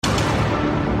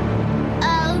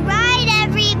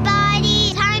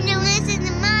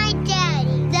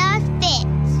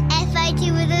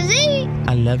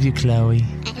love you, Chloe.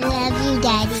 I love you,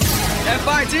 Daddy.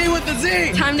 F-I-T with the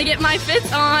Z. Time to get my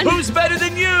Fitz on. Who's better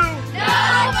than you?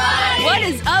 Nobody. What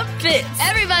is up, Fitz?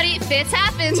 Everybody, Fitz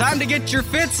happens. Time to get your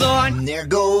Fitz on. There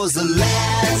goes the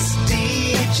last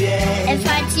DJ.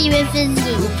 F-I-T with the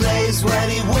Z. Who plays what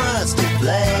he wants to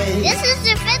play. This is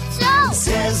the Fitz Show.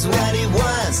 Says what he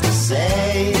wants to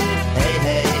say. Hey,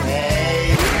 hey,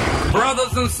 hey.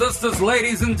 Brothers and sisters,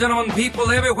 ladies and gentlemen,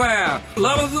 people everywhere,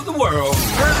 lovers of the world.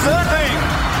 Presenting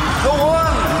the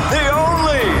one, the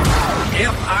only.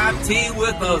 F-I-T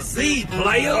with a Z,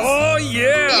 players. Oh,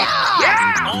 yeah.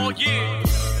 Oh, yeah.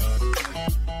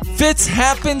 Fitz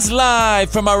happens live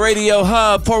from our radio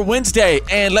hub for Wednesday.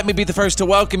 And let me be the first to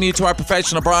welcome you to our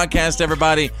professional broadcast,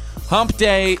 everybody. Hump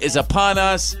Day is upon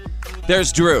us.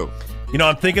 There's Drew. You know,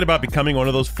 I'm thinking about becoming one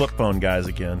of those flip phone guys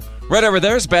again. Right over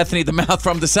there is Bethany, the mouth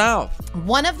from the South.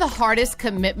 One of the hardest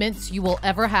commitments you will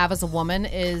ever have as a woman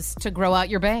is to grow out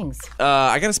your bangs.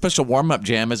 I got a special warm-up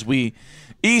jam as we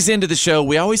ease into the show.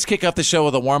 We always kick off the show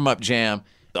with a warm-up jam,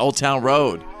 Old Town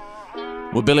Road,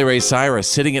 with Billy Ray Cyrus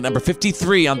sitting at number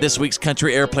 53 on this week's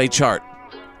country airplay chart.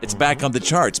 It's back on the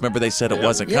charts. Remember they said it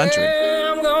wasn't country.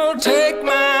 Yeah, I'm gonna take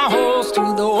my horse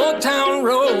to the Old Town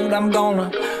Road. I'm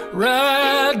gonna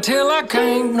ride till I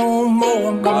can't no more.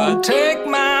 I'm gonna take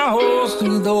my horse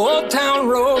to the Old Town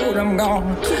Road. I'm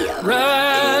gonna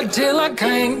ride till I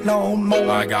can't no more.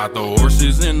 I got the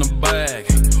horses in the bag,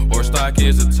 horse stock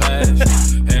is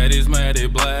attached. Head is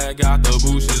matted black, got the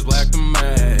bushes black to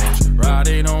match.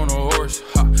 Riding on a horse,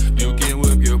 ha, you can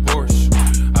whip your Porsche.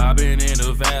 I've been in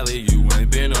the valley, you ain't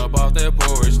been up off that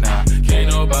porch. Now, can't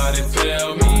nobody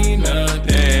tell me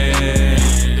nothing.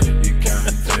 You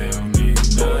can't tell me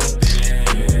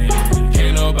nothing.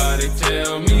 Can't nobody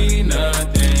tell me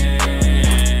nothing.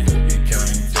 You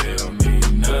can't tell me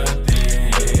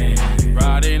nothing.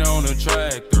 Riding on a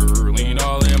tractor, lean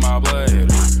all in my bladder.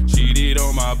 Cheated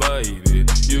on my baby,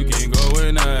 you can go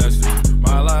and ask her.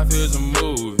 My life is a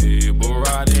movie, but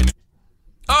riding.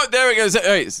 Oh, there we go. All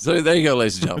right, so there you go,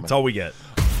 ladies and gentlemen. That's all we get.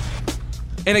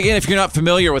 And again, if you're not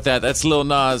familiar with that, that's Lil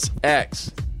Nas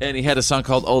X. And he had a song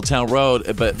called Old Town Road.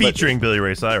 Featuring Billy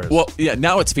Ray Cyrus. Well, yeah,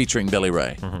 now it's featuring Billy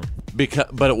Ray.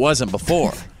 Mm-hmm. But it wasn't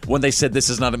before. When they said this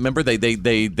is not a member, they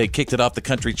kicked it off the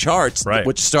country charts, right,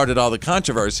 which started all the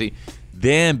controversy.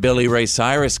 Then Billy Ray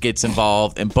Cyrus gets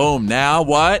involved, and boom, now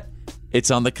what? It's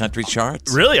on the country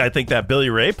charts. Really, I think that Billy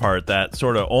Ray part, that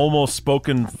sort of almost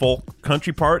spoken folk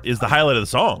country part, is the highlight of the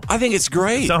song. I think it's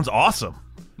great. It sounds awesome.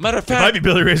 Matter of fact, it might be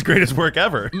Billy Ray's greatest work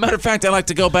ever. Matter of fact, I'd like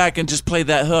to go back and just play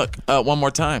that hook one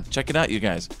more time. Check it out, you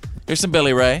guys. Here's some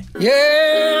Billy Ray.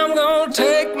 Yeah, I'm gonna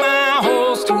take my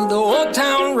horse to the Old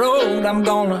Town Road. I'm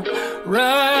gonna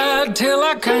ride till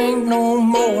I can't no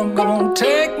more. I'm gonna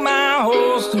take my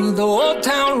horse to the Old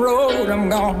Town Road. I'm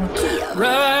gonna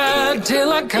ride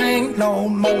till I can't no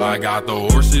more. I got the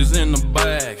horses in the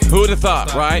bag. Who would have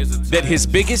thought, right, that his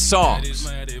biggest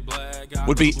songs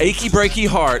would be Achy Breaky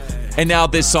Heart, and now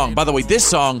this song. By the way, this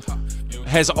song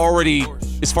has already,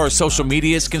 as far as social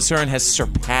media is concerned, has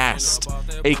surpassed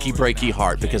Achy Breaky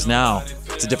Heart, because now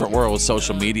it's a different world with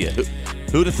social media.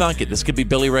 Who'd have thunk it? This could be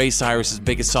Billy Ray Cyrus's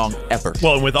biggest song ever.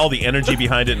 Well, and with all the energy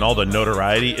behind it and all the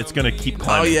notoriety, it's going to keep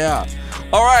climbing. Oh, yeah.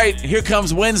 All right, here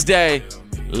comes Wednesday.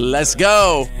 Let's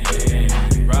go.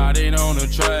 Riding on a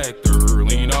tractor,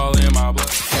 lean all in my blood.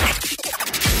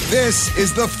 This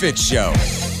is the Fitz Show.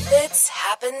 Fitz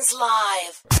happens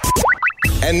live.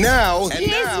 And now,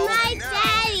 Here's my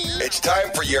daddy. It's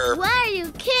time for your Why Are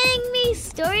You Kidding Me?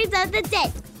 Stories of the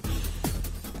Day.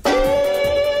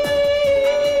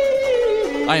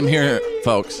 I am here,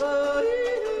 folks.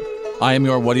 I am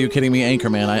your What Are You Kidding Me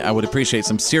anchorman. I would appreciate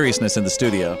some seriousness in the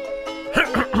studio.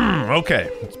 Okay,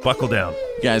 let's buckle down.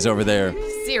 Guys over there.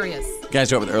 Serious.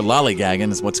 Guys over there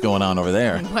lollygagging is what's going on over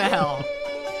there. Well.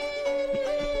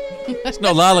 There's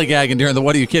no lollygagging during the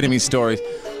What Are You Kidding Me stories.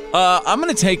 I'm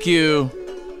going to take you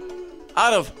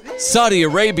out of Saudi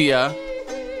Arabia.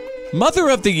 Mother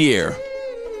of the Year.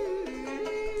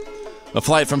 A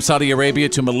flight from Saudi Arabia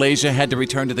to Malaysia had to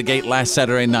return to the gate last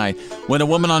Saturday night when a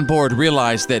woman on board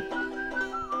realized that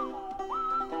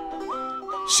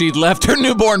she'd left her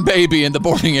newborn baby in the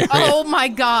boarding area. Oh, my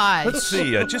God. Let's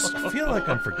see. I just feel like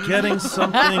I'm forgetting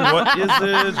something. What is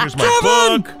it? Here's my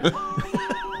book.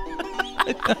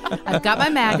 I've got my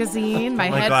magazine, my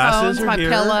glasses headphones, are my here.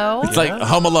 pillow. It's like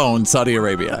Home Alone, Saudi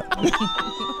Arabia.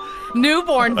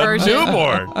 Newborn version.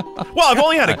 Newborn. Well, I've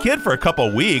only had a kid for a couple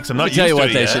of weeks. I'm not used to it Let me tell you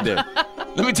what they yet. should do.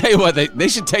 Let me tell you what, they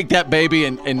should take that baby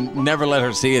and never let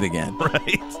her see it again.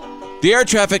 Right. The air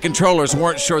traffic controllers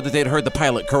weren't sure that they'd heard the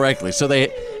pilot correctly, so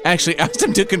they actually asked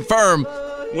him to confirm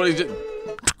what he did.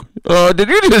 Did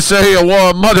you just say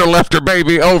a mother left her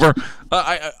baby over?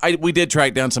 We did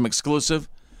track down some exclusive.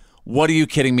 What are you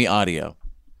kidding me audio?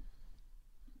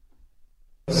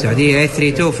 Saudi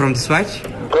 832 from the switch.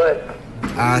 Go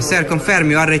ahead. Sir, confirm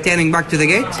you are returning back to the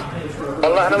gate?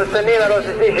 والله احنا مستنيين على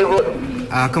ايش يقول.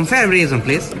 Confirm reason,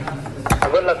 please.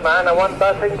 أقول لك معنا one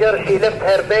passenger. She left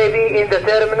her baby in the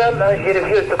terminal and she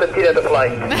refused to continue the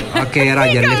flight. Okay,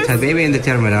 Roger, left her baby in the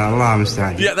terminal. Allah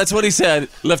musta'an. Yeah, that's what he said.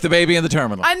 Left the baby in the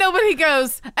terminal. I know, but he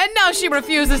goes, and now she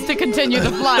refuses to continue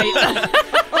the flight.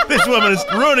 This woman is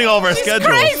ruining all of our schedules.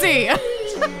 Crazy.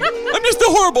 I'm just a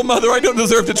horrible mother. I don't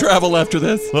deserve to travel after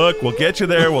this. Look, we'll get you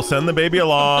there. We'll send the baby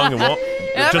along, and we'll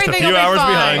just a few hours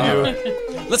behind you.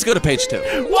 Let's go to page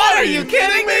 2. What are you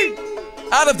kidding me?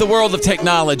 Out of the world of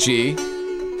technology,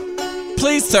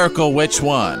 please circle which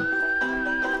one.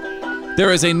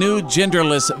 There is a new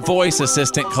genderless voice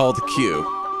assistant called Q.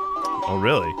 Oh,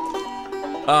 really?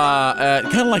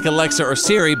 Kind of like Alexa or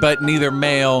Siri, but neither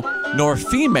male nor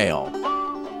female.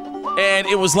 And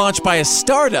it was launched by a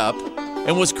startup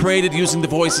and was created using the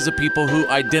voices of people who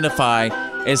identify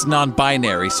as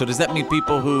non-binary. So does that mean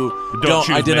people who don't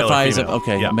identify as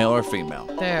male or female?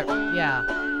 There,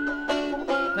 yeah.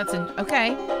 That's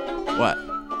okay. What?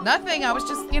 Nothing. I was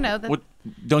just,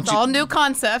 Don't it's all new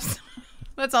concepts.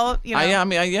 That's all,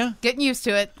 yeah. Getting used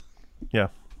to it. Yeah.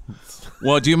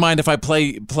 Well, do you mind if I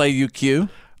play you Q?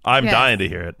 I'm dying to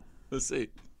hear it. Let's see.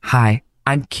 Hi,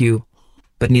 I'm Q,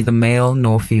 but neither male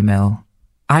nor female.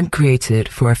 I'm created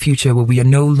for a future where we are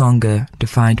no longer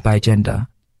defined by gender,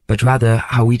 but rather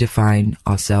how we define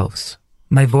ourselves.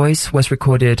 My voice was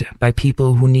recorded by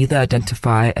people who neither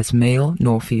identify as male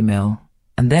nor female,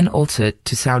 and then altered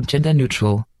to sound gender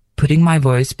neutral, putting my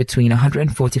voice between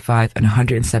 145 and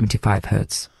 175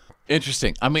 hertz.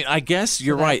 Interesting. I mean, I guess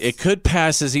you're right. It could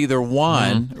pass as either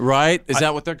one, right? Is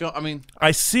that what they're going? I mean,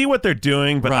 I see what they're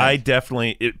doing, but I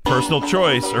definitely, personal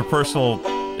choice or personal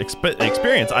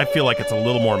experience, I feel like it's a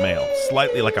little more male,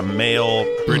 slightly like a male,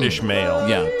 British male.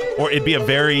 Yeah. Or it'd be a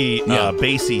very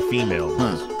bassy female.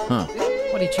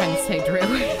 What are you trying to say, Drew?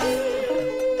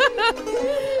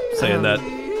 Saying that.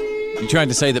 You trying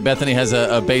to say that Bethany has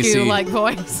a bassy Q-like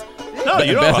voice? No,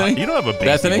 you don't have a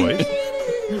bassy voice.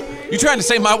 You trying to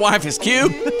say my wife is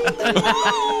cute?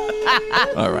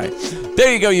 All right.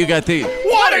 There you go. You got the...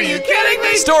 What are you kidding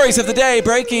me? Stories of the day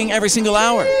breaking every single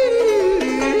hour.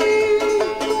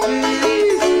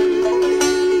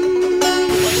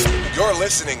 You're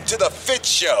listening to The Fitz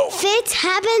Show. Fitz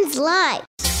happens live.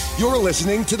 You're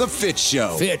listening to The Fitz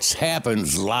Show. Fitz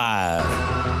happens live.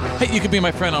 Hey, you could be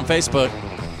my friend on Facebook.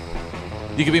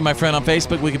 You could be my friend on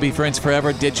Facebook. We could be friends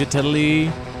forever, digitally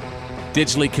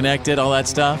connected, all that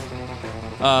stuff.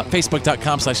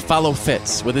 Facebook.com/follow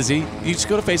Fitz with a Z. You just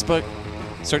go to Facebook,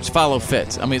 search follow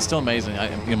Fitz. I mean, it's still amazing.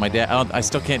 My dad. I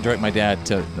still can't direct my dad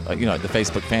to the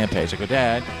Facebook fan page. I go,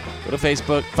 Dad, go to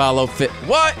Facebook, follow Fitz.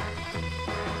 What?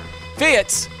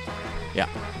 Fitz. Yeah.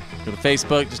 Go to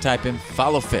Facebook, just type in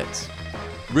follow Fitz.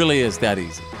 Really is that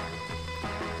easy.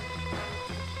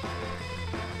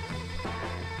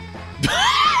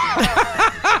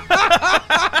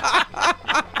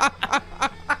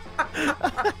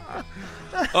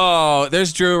 Oh,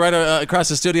 there's Drew right across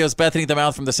the studios. Bethany the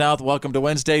Mouth from the South. Welcome to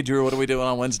Wednesday. Drew, what are we doing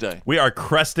on Wednesday? We are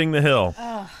cresting the hill.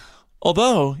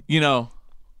 Although,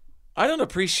 I don't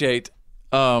appreciate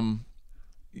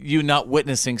you not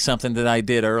witnessing something that I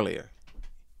did earlier.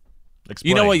 Explain.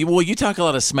 You know what? Well, you talk a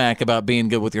lot of smack about being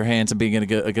good with your hands and being a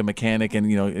good mechanic and,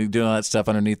 doing all that stuff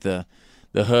underneath the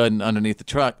hood and underneath the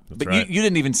truck. But right. you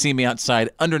didn't even see me outside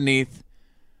underneath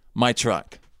my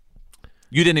truck.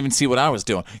 You didn't even see what I was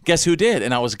doing. Guess who did?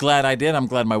 And I was glad I did. I'm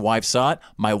glad my wife saw it.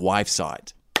 My wife saw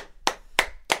it.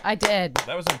 I did.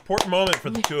 That was an important moment for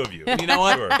the two of you. You know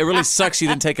what? Sure. It really sucks you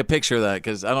didn't take a picture of that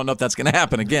because I don't know if that's going to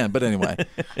happen again. But anyway.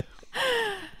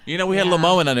 We had a little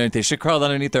moment underneath there. She crawled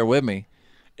underneath there with me.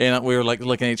 And we were like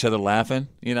looking at each other laughing.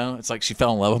 It's like she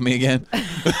fell in love with me again.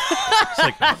 It's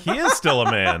like, he is still a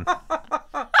man.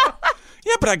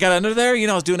 Yeah, but I got under there.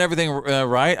 I was doing everything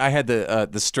right. I had the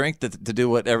strength to do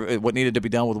what needed to be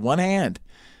done with one hand.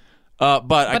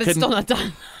 But I couldn't. It's still not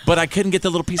done. But I couldn't get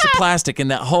the little piece of plastic in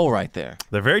that hole right there.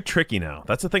 They're very tricky now.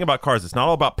 That's the thing about cars. It's not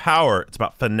all about power. It's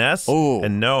about finesse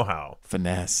and know-how.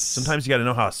 Finesse. Sometimes you got to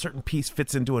know how a certain piece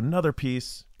fits into another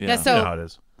piece. Yeah, you know how it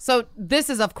is. So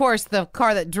this is, of course, the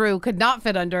car that Drew could not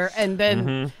fit under, and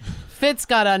then Fitz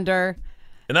got under.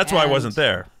 And that's why I wasn't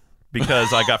there.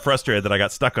 Because I got frustrated that I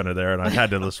got stuck under there and I had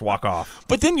to just walk off.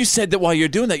 But then you said that while you're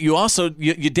doing that, you also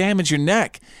you damage your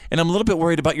neck, and I'm a little bit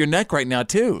worried about your neck right now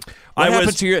too. What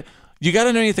happened to You got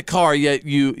underneath the car, yet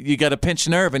you got a pinched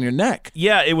nerve in your neck.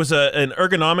 Yeah, it was an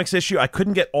ergonomics issue. I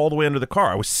couldn't get all the way under the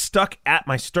car. I was stuck at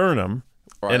my sternum,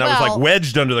 and I was like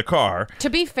wedged under the car.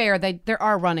 To be fair, there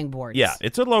are running boards. Yeah,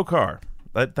 it's a low car.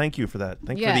 Thank you for that.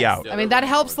 Thank you for the out. I mean, that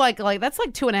helps. Like that's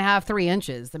like 2.5, 3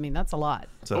 inches. I mean, that's a lot.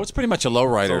 So, it's pretty much a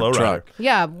lowrider truck.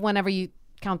 Yeah, whenever you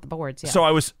count the boards. Yeah. So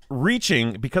I was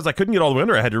reaching, because I couldn't get all the way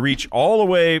under, I had to reach all the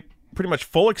way, pretty much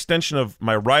full extension of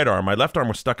my right arm. My left arm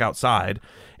was stuck outside.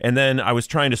 And then I was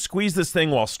trying to squeeze this thing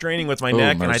while straining with my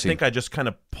neck, and I think I just kind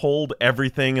of pulled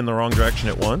everything in the wrong direction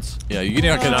at once. Yeah, you're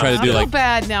not going to try to do I feel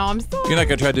bad now. I'm sorry. You're not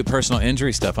going to try to do personal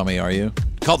injury stuff on me, are you?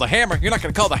 Call the hammer. You're not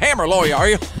going to call the hammer lawyer, are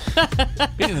you?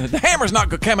 The hammer's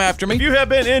not going to come after me. If you have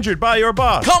been injured by your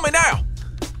boss, call me now.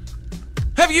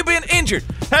 Have you been injured?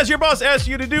 Has your boss asked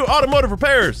you to do automotive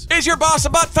repairs? Is your boss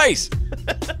a butt face?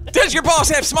 Does your boss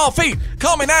have small feet?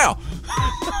 Call me now.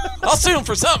 I'll sue him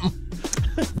for something.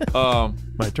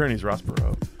 My attorney's Ross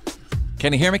Perot.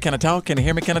 Can you hear me? Can I talk? Can you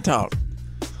hear me? Can I talk?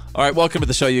 All right, welcome to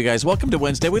the show, you guys. Welcome to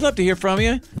Wednesday. We'd love to hear from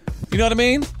you. You know what I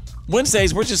mean?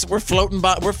 Wednesdays, we're floating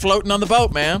on the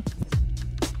boat, man.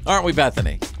 Aren't we,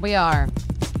 Bethany? We are,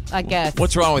 I guess.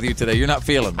 What's wrong with you today? You're not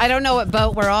feeling me. I don't know what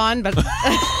boat we're on, but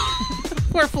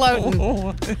we're floating.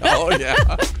 Oh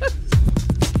yeah.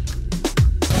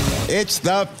 It's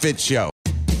The Fitz Show.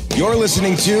 You're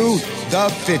listening to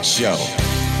The Fitz Show.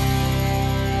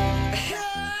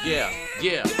 Yeah.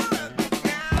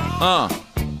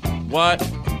 What?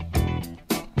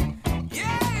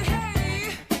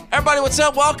 Everybody, what's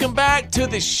up? Welcome back to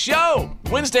the show.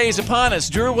 Wednesday is upon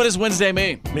us. Drew, what does Wednesday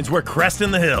mean? It means we're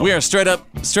cresting the hill. We are straight up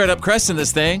cresting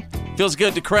this thing. Feels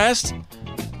good to crest.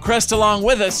 Crest along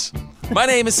with us. My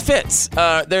name is Fitz.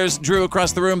 There's Drew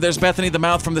across the room. There's Bethany, the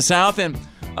mouth from the south. And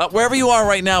wherever you are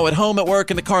right now, at home, at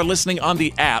work, in the car, listening on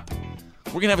the app,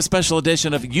 we're going to have a special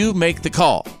edition of You Make the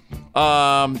Call.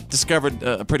 Discovered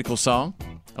a pretty cool song. I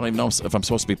don't even know if I'm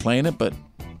supposed to be playing it, but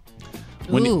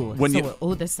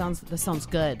this sounds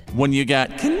good. When you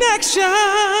got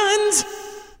connections,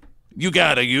 you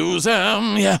gotta use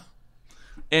them. Yeah.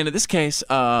 And in this case,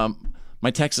 my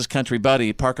Texas country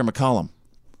buddy Parker McCollum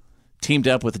teamed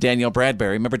up with Danielle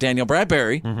Bradbury. Remember Danielle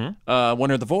Bradbury? Mm-hmm.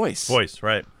 Winner of The Voice. Voice,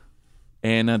 right?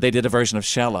 And they did a version of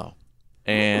 "Shallow."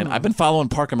 And I've been following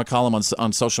Parker McCollum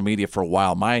on social media for a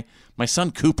while. My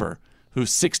son Cooper,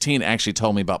 who's 16, actually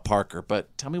told me about Parker.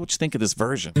 But tell me what you think of this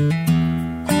version.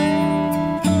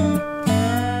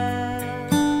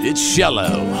 It's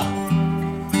 "Shallow."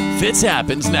 Fitz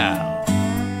happens now.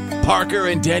 Parker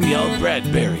and Danielle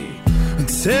Bradbury.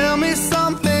 Tell me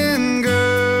something,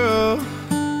 girl.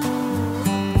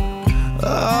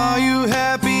 Are you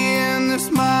happy in this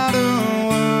modern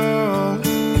world?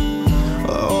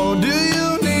 Or do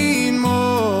you need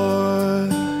more?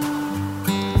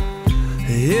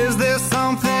 Is there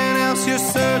something else you're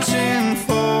searching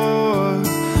for?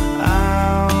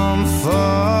 I'm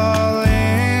falling.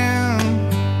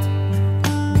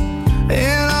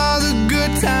 In all the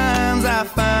good times I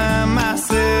find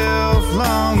myself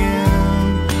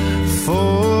longing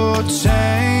for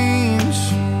change.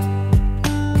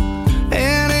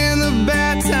 And in the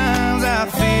bad times I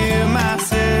fear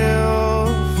myself.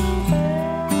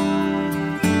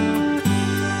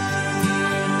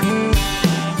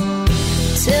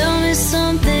 Tell me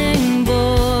something,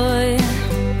 boy.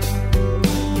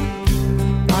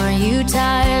 Are you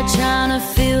tired trying to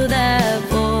feel that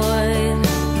void?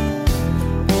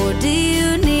 Or do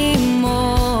you need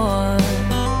more?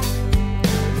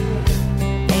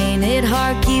 Ain't it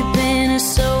hard keeping it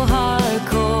so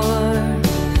hardcore?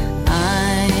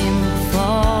 I'm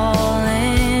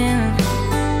falling.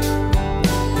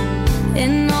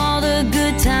 In all the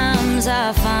good times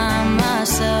I find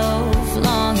myself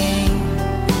longing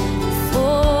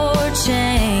for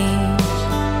change.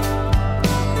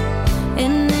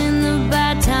 And in the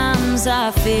bad times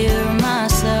I fear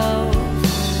myself.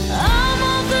 I'm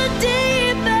off the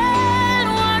deep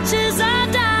end, watch as I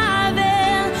dive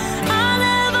in. I'll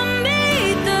never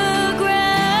meet the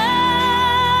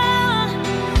ground.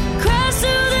 Crash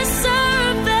to the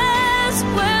surface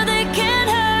where they can't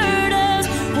hurt us.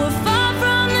 We're far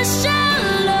from the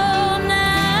shallow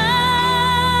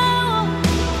now.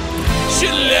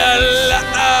 Shallow.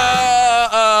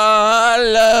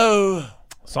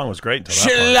 The song was great until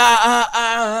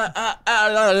that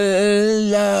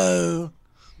Shallow.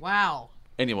 Wow.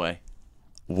 Anyway,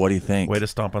 what do you think? Way to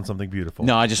stomp on something beautiful.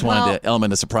 No, I just wanted the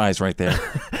element of surprise right there.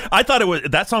 I thought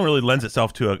that song really lends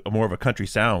itself to a more of a country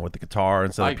sound with the guitar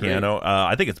instead of the piano.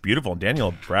 I think it's beautiful. And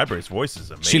Danielle Bradbury's voice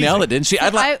is amazing. She nailed it, didn't she?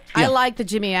 I like the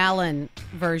Jimmy Allen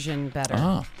version better.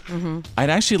 Oh. I'd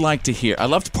actually like to hear. I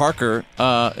loved Parker.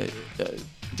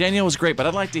 Danielle was great, but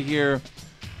I'd like to hear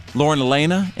Lauren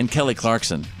Elena and Kelly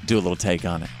Clarkson do a little take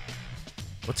on it.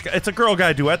 It's a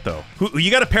girl-guy duet, though. You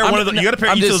got to pair one of them. You got to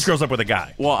pair each of those girls up with a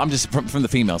guy. Well, I'm just from the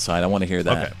female side. I want to hear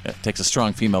that. Okay. It takes a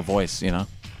strong female voice, you know.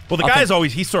 Well, the guy is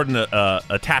always, he's sort of an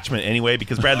attachment anyway,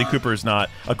 because Bradley Cooper is not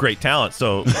a great talent.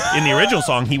 So in the original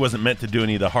song, he wasn't meant to do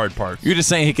any of the hard parts. You're just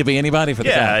saying he could be anybody for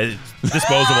the film? It's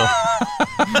disposable.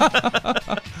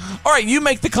 All right, you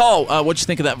make the call. What'd you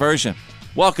think of that version?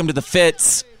 Welcome to the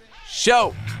Fitz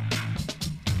Show.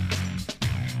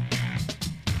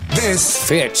 This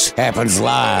Fitz happens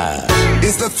live.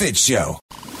 Is the Fitz Show.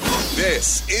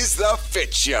 This is the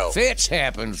Fitz Show. Fitz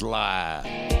happens live.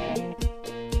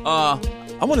 I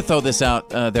want to throw this out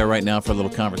there right now for a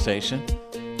little conversation.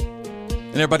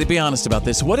 And everybody be honest about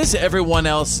this. What is everyone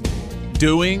else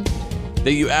doing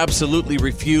that you absolutely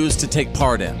refuse to take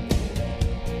part in?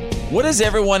 What is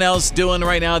everyone else doing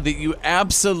right now that you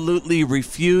absolutely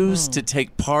refuse to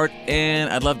take part in?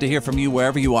 I'd love to hear from you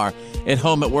wherever you are. At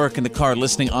home, at work, in the car,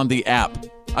 listening on the app.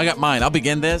 I got mine. I'll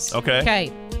begin this. Okay.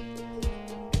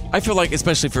 I feel like,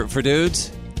 especially for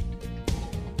dudes,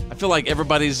 I feel like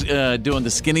everybody's doing the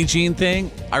skinny jean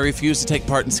thing. I refuse to take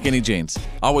part in skinny jeans.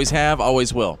 Always have,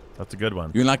 always will. That's a good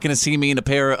one. You're not going to see me in a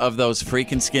pair of those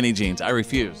freaking skinny jeans. I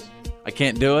refuse. I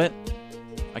can't do it.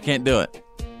 I can't do it.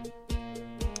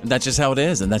 And that's just how it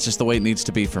is, and that's just the way it needs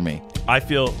to be for me. I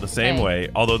feel the same way,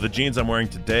 although the jeans I'm wearing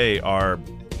today are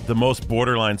the most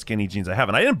borderline skinny jeans I have.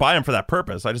 And I didn't buy them for that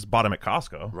purpose. I just bought them at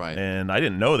Costco. Right. And I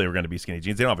didn't know they were going to be skinny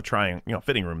jeans. They don't have a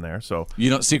fitting room there. So you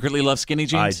don't secretly love skinny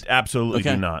jeans? I absolutely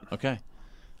do not. Okay.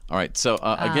 All right. So,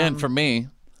 again, for me,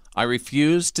 I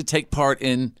refuse to take part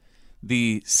in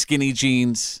the skinny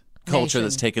jeans culture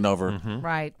that's taken over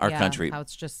our country. How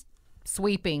it's just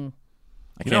sweeping.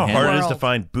 You know how hard it is to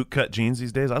find bootcut jeans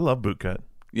these days? I love bootcut.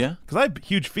 Yeah? Because I have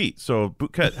huge feet, so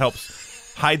bootcut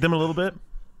helps hide them a little bit.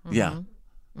 Yeah.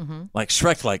 Mm-hmm. Like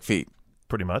Shrek-like feet.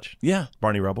 Pretty much. Yeah.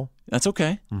 Barney Rubble. That's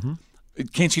okay. Mm-hmm.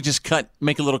 Can't you just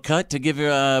make a little cut to give you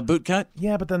a boot cut?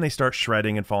 Yeah, but then they start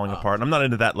shredding and falling apart. And I'm not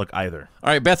into that look either. All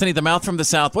right, Bethany, the mouth from the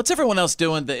South. What's everyone else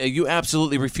doing that you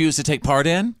absolutely refuse to take part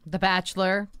in? The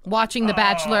Bachelor. Watching The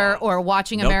Bachelor or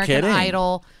watching American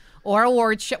Idol. Or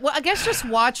award show. Well, I guess just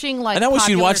watching like. And I wish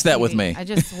you'd watch that TV. with me. I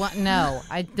just want no.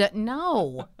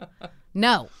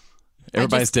 No.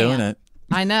 Everybody's doing it.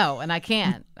 I know, and I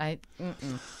can't. I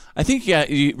think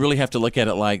you really have to look at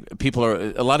it like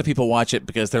a lot of people watch it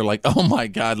because they're like, oh my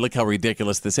God, look how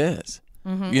ridiculous this is.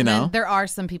 Mm-hmm. You know, and there are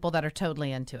some people that are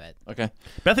totally into it. Okay,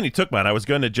 Bethany took mine. I was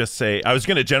going to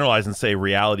generalize and say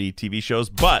reality TV shows,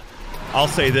 but I'll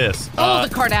say this. The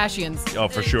Kardashians. Oh,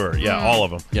 for sure. Yeah, all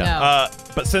of them. Yeah. No.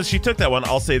 But since she took that one,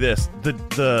 I'll say this. The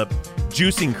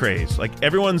juicing craze. Like,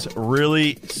 everyone's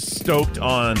really stoked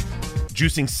on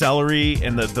juicing celery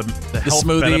and the health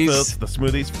smoothies. benefits, the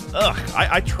smoothies. Ugh.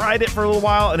 I tried it for a little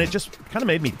while, and it just kind of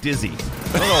made me dizzy.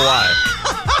 I don't know why.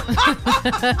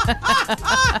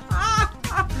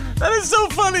 That is so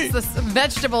funny. The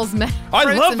vegetables.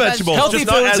 I love vegetables. Healthy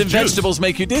foods and vegetables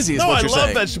make you dizzy, is what you're saying. I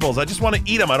love vegetables. I just want to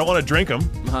eat them. I don't want to drink them.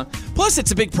 Uh-huh. Plus, it's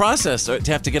a big process to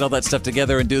have to get all that stuff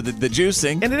together and do the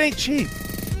juicing. And it ain't cheap.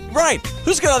 Right.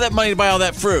 Who's got all that money to buy all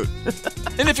that fruit?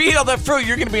 And if you eat all that fruit,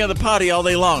 you're going to be on the potty all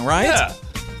day long, right? Yeah.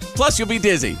 Plus, you'll be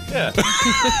dizzy. Yeah.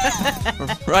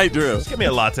 Right, Drew? Just give me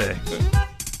a latte.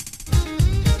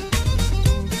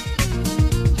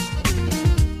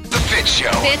 Fitz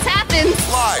Show. Fitz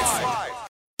happens Live.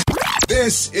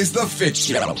 This is the Fitz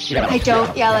Show. I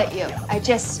don't yell at you. I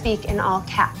just speak in all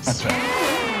caps.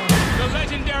 The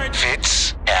legendary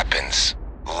Fitz happens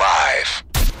live.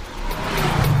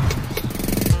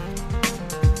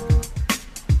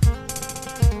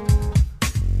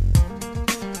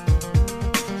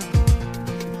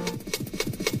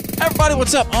 Everybody,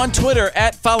 what's up? On Twitter,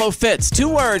 @FollowFitz. 2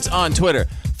 words on Twitter.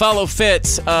 Follow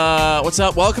Fitz. What's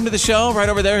up? Welcome to the show. Right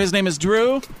over there, his name is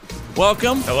Drew.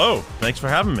 Welcome. Hello. Thanks for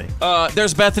having me.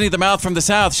 There's Bethany, the mouth from the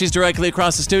South. She's directly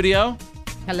across the studio.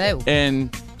 Hello.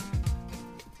 And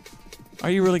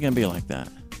are you really going to be like that?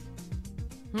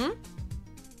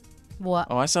 What?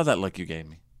 Oh, I saw that look you gave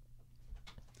me.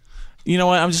 You know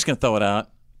what? I'm just going to throw it out.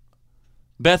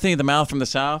 Bethany, the mouth from the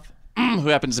South, who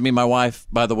happens to be my wife,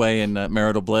 by the way, in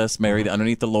marital bliss, married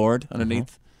underneath the Lord,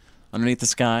 underneath the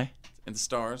sky and the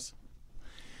stars.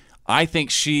 I think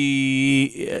she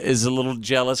is a little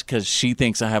jealous because she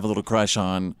thinks I have a little crush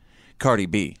on Cardi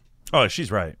B. Oh,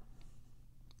 she's right.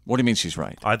 What do you mean she's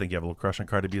right? I think you have a little crush on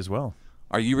Cardi B as well.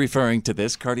 Are you referring to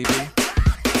this Cardi B?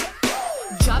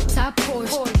 Drop top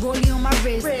Porsche, rollie on my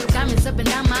wrist, diamonds up and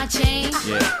down my chain.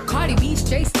 Yeah. Cardi B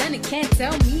straight stunning, can't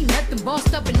tell me nothing.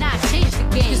 Bossed up and I changed the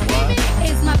game.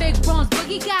 It's my big bronze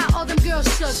boogie, got all them girls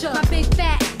shook. My big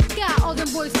fat, got all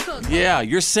them boys cooked. Yeah,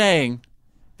 you're saying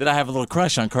that I have a little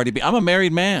crush on Cardi B. I'm a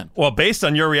married man. Well, based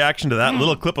on your reaction to that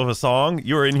little clip of a song,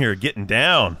 you were in here getting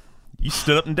down. You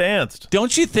stood up and danced.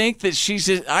 Don't you think that she's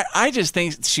just, I just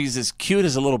think she's as cute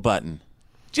as a little button.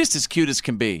 Just as cute as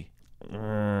can be.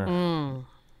 No.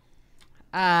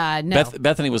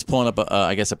 Bethany was pulling up,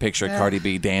 I guess, a picture of Cardi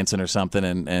B dancing or something,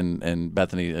 and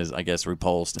Bethany is, I guess,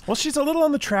 repulsed. Well, she's a little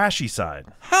on the trashy side.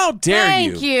 How dare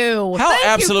you? Thank you. How Thank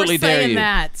absolutely you for dare saying you?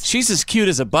 That. She's as cute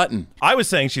as a button. I was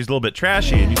saying she's a little bit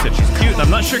trashy, and you said she's cute, and I'm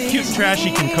not sure cute and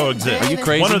trashy can coexist. Are you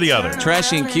crazy? One or the other.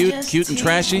 Trashy and cute, cute and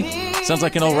trashy? Sounds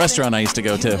like an old restaurant I used to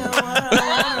go to.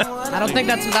 I don't think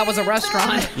that was a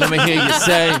restaurant. Let me hear you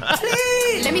say.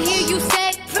 Let me hear you say.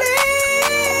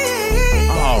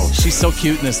 Oh, she's so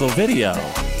cute in this little video.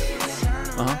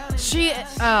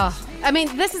 I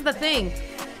mean, this is the thing.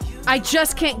 I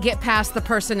just can't get past the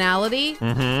personality.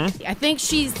 Mm-hmm. I think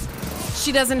she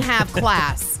doesn't have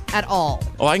class at all.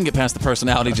 Oh, I can get past the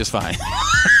personality just fine.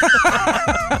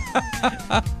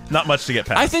 Not much to get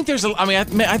past. I think there's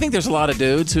I think there's a lot of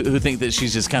dudes who think that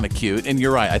she's just kind of cute, and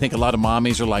you're right. I think a lot of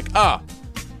mommies are like,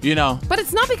 you know. But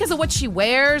it's not because of what she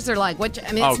wears or like what.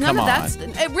 I mean, it's come none of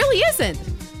on. that. It really isn't.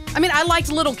 I mean, I liked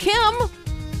Little Kim.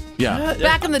 Yeah.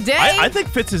 Back in the day. I think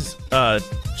Fitz's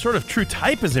sort of true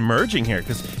type is emerging here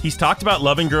because he's talked about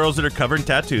loving girls that are covered in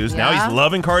tattoos. Yeah. Now he's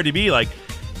loving Cardi B. Like,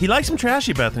 he likes some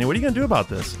trashy, Bethany. What are you going to do about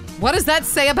this? What does that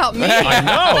say about me? I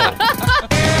know.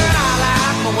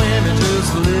 My women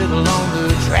just a little on the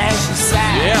trashy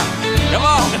side. Yeah. Come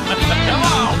on. Come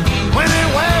on. When they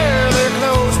wear their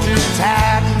clothes too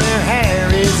tight and their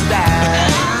hair is dyed.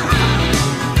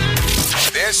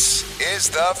 This is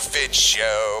The Fitz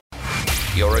Show.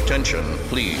 Your attention,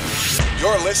 please.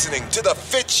 You're listening to The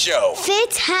Fitz Show.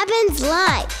 Fitz happens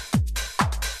live.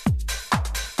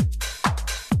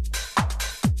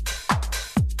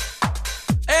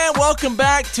 And welcome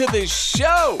back to the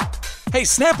show. Hey,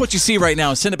 snap what you see right now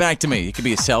and send it back to me. It could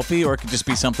be a selfie or it could just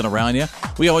be something around you.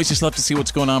 We always just love to see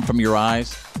what's going on from your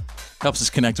eyes. Helps us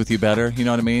connect with you better. You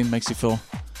know what I mean? Makes us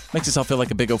all feel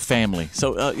like a big old family.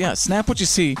 So, yeah, snap what you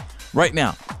see right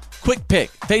now. Quick pick,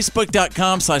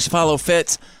 Facebook.com/follow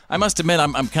Fitz. I must admit,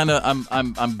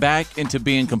 I'm back into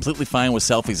being completely fine with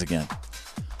selfies again.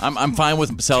 I'm fine with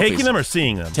selfies. Taking them or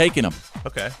seeing them? Taking them.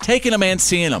 Okay. Taking them and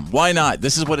seeing them. Why not?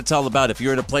 This is what it's all about. If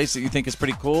you're at a place that you think is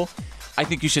pretty cool, I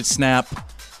think you should snap.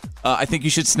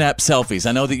 Selfies.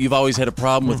 I know that you've always had a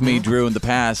problem with me, Drew, in the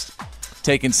past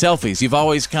taking selfies. You've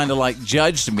always kind of like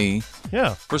judged me.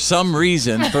 Yeah. For some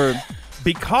reason for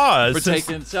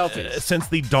taking selfies. Since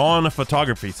the dawn of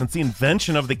photography, since the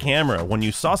invention of the camera, when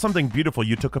you saw something beautiful,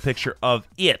 you took a picture of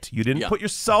it. You didn't put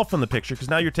yourself in the picture because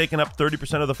now you're taking up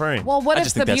 30% of the frame. Well, what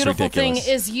if the beautiful thing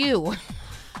is you?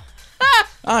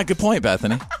 Good point,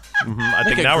 Bethany. I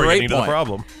think now we're getting to the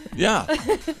problem. Yeah.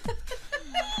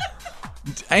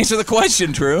 Answer the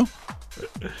question, Drew.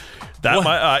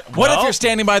 What if you're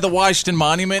standing by the Washington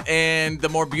Monument and the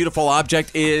more beautiful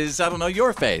object is, I don't know,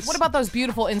 your face? What about those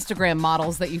beautiful Instagram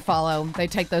models that you follow? They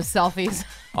take those selfies.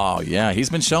 Oh, yeah.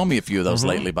 He's been showing me a few of those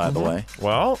lately, by the way.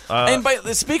 Well, and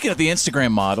speaking of the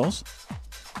Instagram models,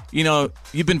 you know,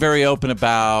 you've been very open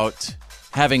about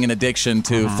having an addiction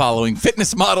to following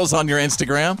fitness models on your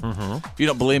Instagram. If you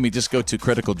don't believe me, just go to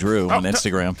Critical Drew on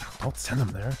Instagram. Don't send them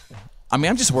there. I mean,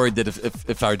 I'm just worried that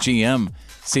if our GM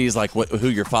sees like who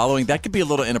you're following, that could be a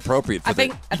little inappropriate. I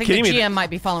think the GM might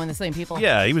be following the same people.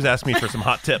 Yeah, he was asking me for some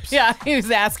hot tips. Yeah, he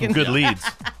was asking. Some good leads.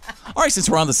 All right, since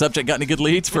we're on the subject, got any good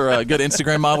leads for good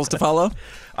Instagram models to follow?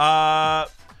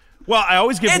 Well, I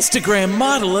always give Instagram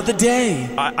model of the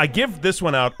day. I give this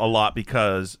one out a lot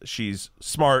because she's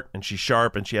smart and she's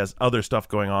sharp and she has other stuff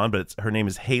going on. But her name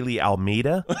is Haley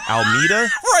Almeida.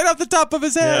 Right off the top of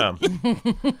his head.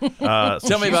 Yeah.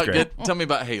 Tell me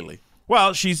about Haley.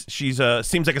 Well, she's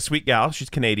seems like a sweet gal. She's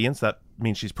Canadian, so that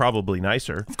means she's probably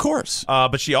nicer. Of course.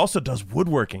 But she also does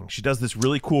woodworking. She does this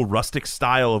really cool rustic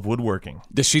style of woodworking.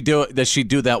 Does she do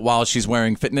that while she's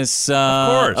wearing fitness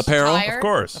apparel? Attire? Of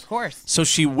course. Of course. So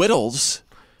she whittles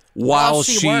while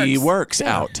she works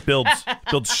out.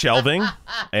 Builds shelving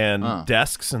and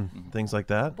desks and things like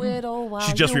that. Whittle while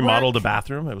she just you remodeled work. a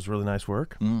bathroom. It was really nice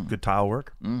work. Good tile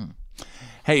work.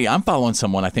 Hey, I'm following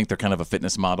someone. I think they're kind of a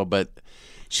fitness model, but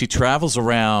she travels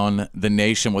around the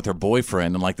nation with her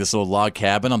boyfriend in like this little log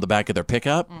cabin on the back of their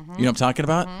pickup. You know what I'm talking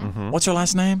about? What's her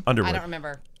last name? Underwood. I don't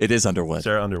remember. It is Underwood.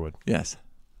 Sarah Underwood. Yes.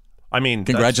 I mean,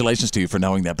 congratulations to you for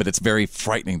knowing that, but it's very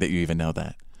frightening that you even know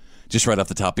that. Just right off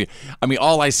the top of you. I mean,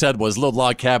 all I said was little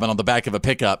log cabin on the back of a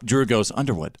pickup. Drew goes,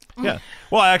 Underwood. Yeah.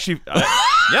 Well, I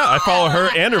follow her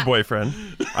and her boyfriend.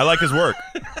 I like his work.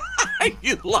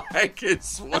 You like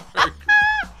his work.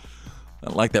 I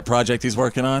like that project he's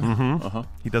working on. Mm-hmm.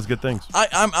 He does good things.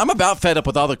 I'm about fed up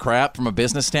with all the crap from a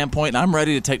business standpoint, and I'm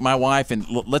ready to take my wife and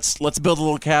let's build a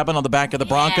little cabin on the back of the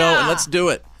Bronco, and let's do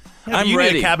it. Yeah, I'm you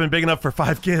ready. need a cabin big enough for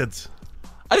 5 kids.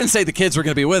 I didn't say the kids were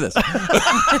going to be with us.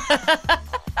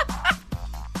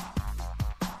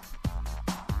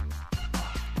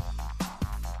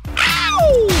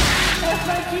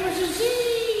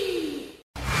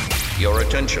 Your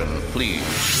attention,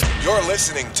 please. You're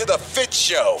listening to The Fitz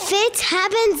Show. Fitz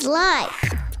happens live.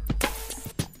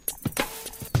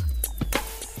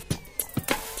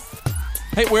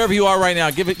 Hey, wherever you are right now,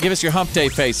 give us your hump day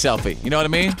face selfie. You know what I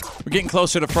mean? We're getting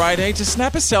closer to Friday. Just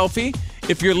snap a selfie.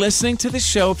 If you're listening to the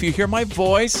show, if you hear my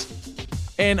voice,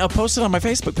 and I'll post it on my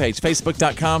Facebook page,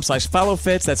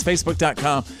 facebook.com/followfitz. That's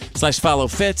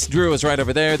facebook.com/followfitz. Drew is right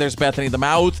over there. There's Bethany the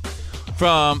Mouth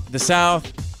from the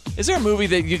South. Is there a movie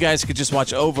that you guys could just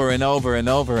watch over and over and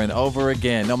over and over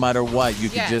again, no matter what? You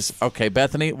could just... Okay,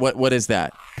 Bethany, what is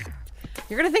that?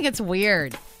 You're going to think it's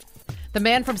weird. The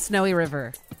Man from Snowy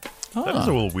River. That was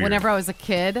a little weird. Whenever I was a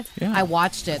kid, I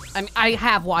watched it. I mean, I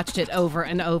have watched it over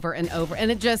and over and over.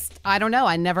 And it just, I don't know.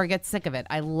 I never get sick of it.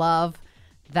 I love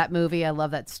that movie. I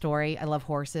love that story. I love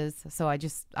horses. So I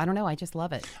don't know. I just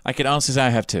love it. I could honestly say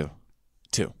I have two.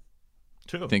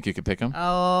 Think you could pick them?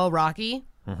 Oh, Rocky.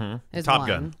 Mm-hmm. Top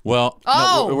Gun. Well,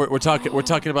 no, we're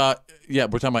talking about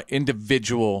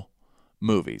individual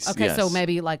movies. Okay, yes. so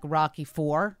maybe like Rocky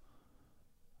 4.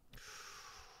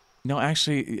 No,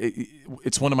 actually,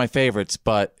 it's one of my favorites,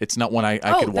 but it's not one I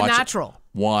could watch. The Natural.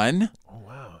 1. Oh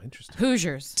wow, interesting.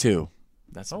 Hoosiers. 2.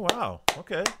 Oh wow,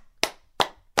 okay.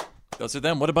 Those are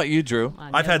them. What about you, Drew?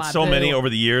 I've had so many over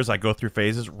the years. I go through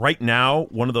phases. Right now,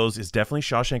 one of those is definitely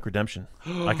Shawshank Redemption.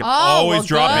 I can always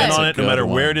drop in on it, no matter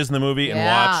where it is in the movie, and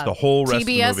watch the whole rest of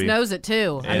the movie. TBS knows it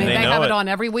too. And I mean, they have it on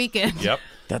every weekend. Yep.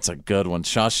 That's a good one.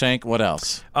 Shawshank. What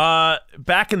else?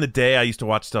 Back in the day, I used to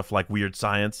watch stuff like Weird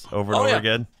Science over and over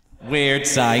again. Weird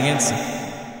Science.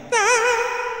 Have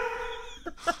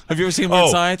you ever seen Weird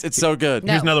Science? It's so good.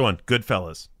 Here's another one.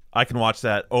 Goodfellas. I can watch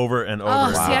that over and over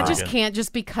and over I just again. can't,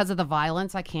 just because of the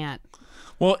violence. I can't.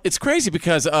 Well, it's crazy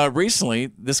because recently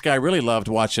this guy really loved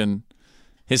watching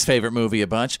his favorite movie a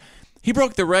bunch. He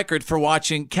broke the record for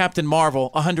watching Captain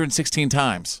Marvel 116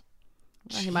 times.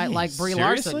 Well, he might like Brie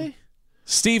Larson.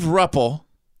 Steve Ruppel,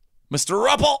 Mr.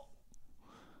 Ruppel,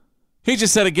 he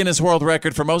just set a Guinness World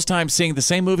Record for most times seeing the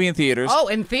same movie in theaters. Oh,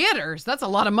 in theaters? That's a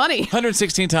lot of money.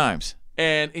 116 times.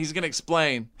 And he's going to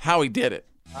explain how he did it.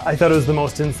 I thought it was the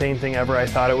most insane thing ever. I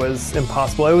thought it was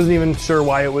impossible. I wasn't even sure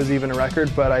why it was even a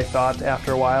record, but I thought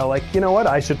after a while, like, you know what,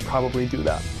 I should probably do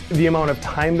that. The amount of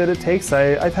time that it takes,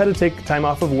 I've had to take time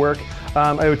off of work.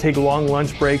 I would take long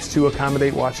lunch breaks to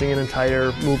accommodate watching an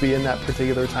entire movie in that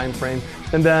particular time frame.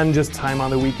 And then just time on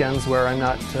the weekends where I'm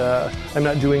not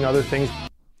doing other things.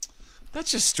 That's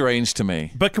just strange to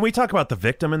me. But can we talk about the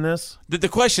victim in this? The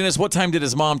question is, what time did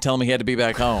his mom tell him he had to be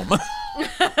back home?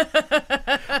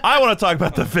 I want to talk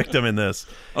about the victim in this.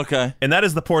 Okay. And that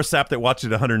is the poor sap that watched it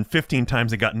 115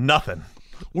 times and got nothing.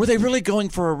 Were they really going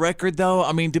for a record, though?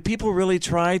 I mean, do people really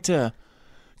try to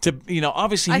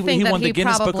obviously he won the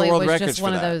Guinness Book of World Records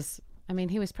for that. Those, I mean,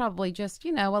 he was probably just,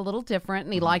 a little different,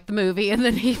 and he liked the movie, and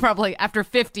then he probably, after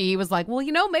 50, he was like, well,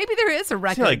 maybe there is a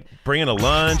record. Is he like bringing a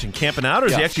lunch and camping out, or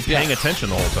is he actually paying attention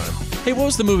the whole time? Hey, what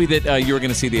was the movie that you were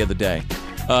going to see the other day?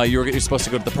 You're supposed to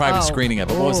go to the private screening of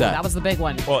it. What was that? That was the big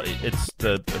one. Well, it's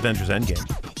the Avengers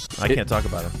Endgame. I can't talk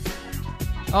about it.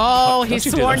 Oh, he's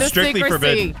sworn to strictly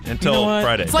secrecy. forbidden until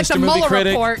Friday. It's like Mr. the Movie Mueller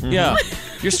Critic. report. Mm-hmm. Yeah,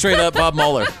 you're straight up Bob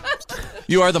Mueller.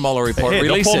 You are the Mueller report. Hey,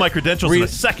 Release they'll pull it. my credentials in a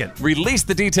second. Release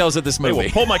the details of this movie. They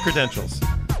will pull my credentials.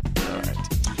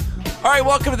 All right,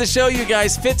 welcome to the show, you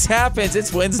guys. Fitz happens.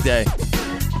 It's Wednesday.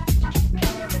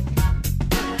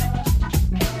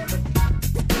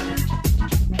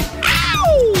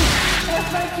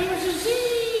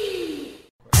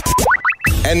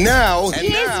 And now,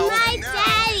 Here's my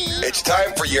daddy. It's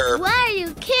time for your Why Are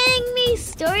You Kidding Me?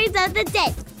 Stories of the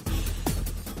Day.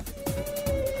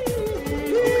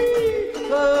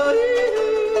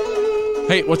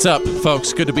 Hey, what's up,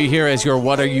 folks? Good to be here as your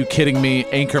What Are You Kidding Me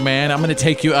anchor man. I'm going to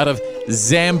take you out of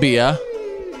Zambia.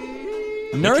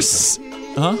 Nurse.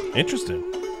 Huh? Interesting.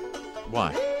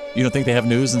 Why? You don't think they have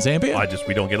news in Zambia?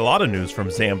 We don't get a lot of news from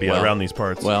Zambia around these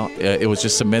parts. Well, it was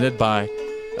just submitted by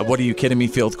a What Are You Kidding Me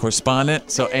field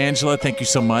correspondent. So, Angela, thank you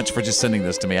so much for just sending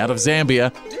this to me. Out of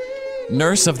Zambia,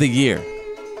 Nurse of the Year.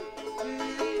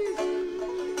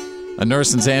 A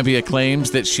nurse in Zambia claims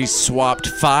that she swapped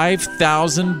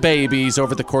 5,000 babies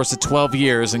over the course of 12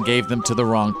 years and gave them to the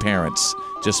wrong parents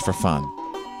just for fun.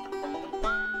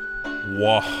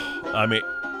 Whoa. I mean...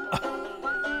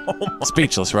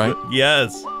 Speechless, right?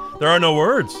 Yes. There are no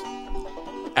words.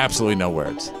 Absolutely no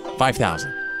words.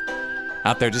 5,000.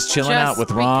 Out there just chilling out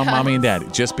with Ron, Mommy, and Daddy.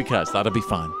 Just because. Thought it'd be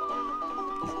fun.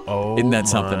 Oh, isn't that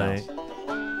something else?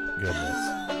 Goodness.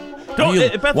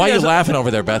 Why are you laughing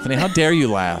over there, Bethany? How dare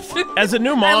you laugh? As a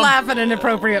new mom... I laugh at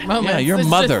inappropriate moments. Yeah, you're a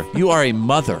mother. You are a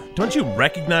mother. Don't you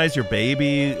recognize your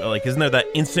baby? Like, isn't there that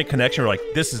instant connection where, like,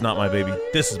 this is not my baby,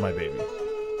 this is my baby?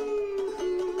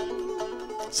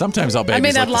 Sometimes all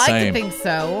babies look the same. I'd like to think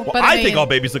so. Well, But I think all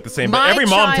babies look the same, but every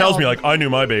mom tells me, like, I knew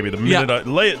my baby the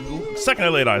minute second I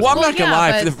laid eyes on it. Well, I'm not going to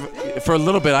lie. but- For a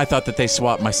little bit, I thought that they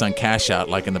swapped my son Cash out,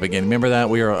 like in the beginning. Remember that?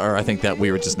 I think that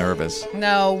we were just nervous.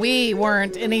 No, we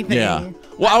weren't anything. Yeah.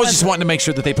 Well, I was just wanting to make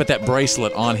sure that they put that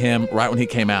bracelet on him right when he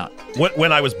came out.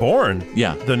 When I was born,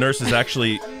 yeah, the nurses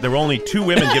actually, there were only 2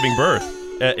 women giving birth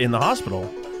in the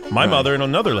hospital. My mother and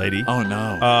another lady. Oh,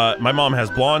 no. My mom has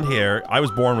blonde hair. I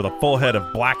was born with a full head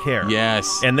of black hair.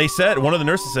 Yes. And they said, one of the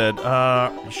nurses said,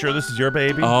 you sure this is your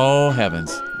baby? Oh,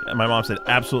 heavens. And my mom said,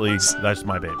 absolutely, that's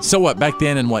my baby. So what, back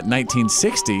then in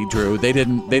 1960, Drew, they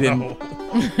didn't put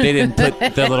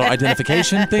the little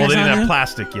identification things on Well, they didn't have him?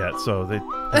 plastic yet, so they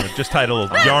just tied a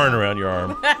little yarn around your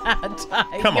arm.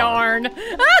 Come yarn.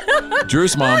 on.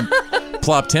 Drew's mom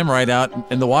plopped him right out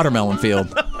in the watermelon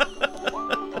field.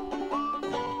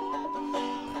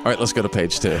 All right, let's go to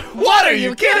page 2. What are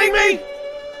you kidding me?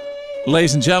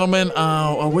 Ladies and gentlemen,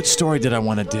 which story did I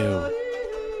want to do?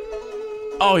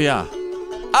 Oh, yeah.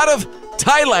 Out of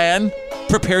Thailand,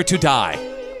 prepare to die.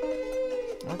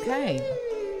 Okay.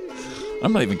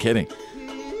 I'm not even kidding.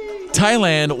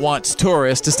 Thailand wants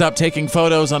tourists to stop taking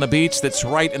photos on a beach that's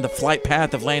right in the flight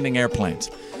path of landing airplanes.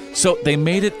 So they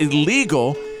made it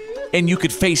illegal, and you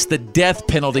could face the death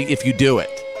penalty if you do it.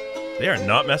 They are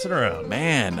not messing around.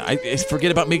 Man,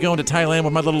 forget about me going to Thailand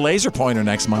with my little laser pointer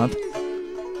next month.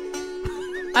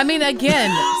 I mean,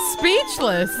 again,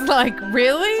 speechless. Like,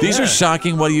 really? These are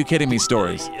shocking, what are you kidding me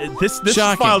stories. This is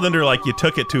filed under, like, you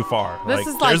took it too far. This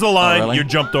is like- there's a line, Oh, really? you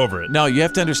jumped over it. No, you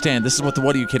have to understand, this is what the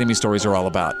what are you kidding me stories are all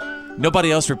about.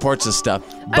 Nobody else reports this stuff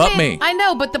but me. I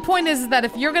know, but the point is that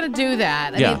if you're going to do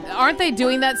that, I mean, aren't they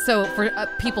doing that so for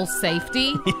people's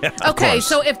safety? Yeah, okay,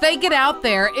 so if they get out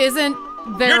there, isn't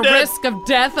their risk of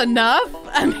death enough?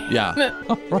 I mean, Yeah.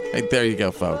 All right, there you go,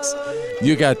 folks.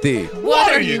 You got the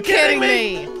What are you kidding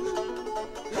me?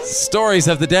 stories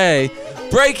of the day,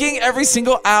 breaking every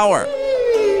single hour.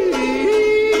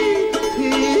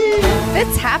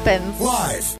 Fitz happens.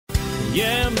 Live.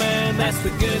 Yeah, man, that's the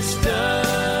good stuff.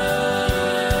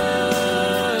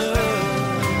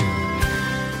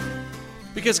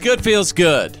 Because good feels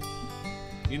good.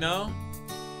 You know?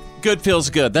 Good feels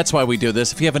good. That's why we do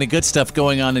this. If you have any good stuff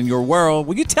going on in your world,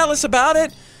 will you tell us about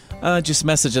it? Just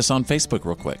message us on Facebook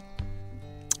real quick.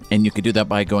 And you can do that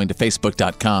by going to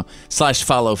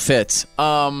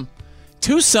facebook.com/followfitz.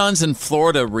 2 sons in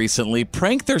Florida recently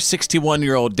pranked their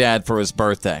 61-year-old dad for his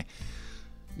birthday.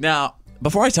 Now,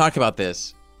 before I talk about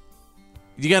this,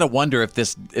 you got to wonder if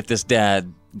this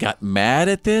dad got mad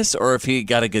at this or if he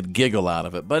got a good giggle out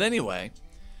of it. But anyway,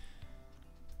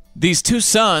 these 2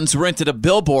 sons rented a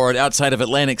billboard outside of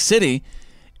Atlantic City,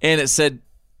 and it said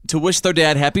to wish their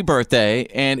dad happy birthday,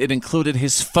 and it included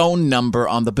his phone number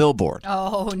on the billboard.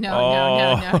 Oh,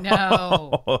 no.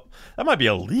 That might be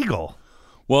illegal.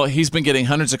 Well, he's been getting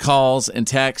hundreds of calls and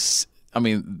texts. I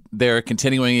mean, they're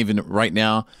continuing even right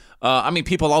now.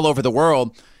 People all over the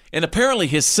world. And apparently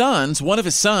one of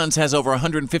his sons has over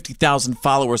 150,000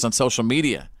 followers on social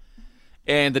media.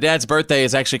 And the dad's birthday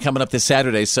is actually coming up this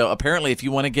Saturday. So apparently if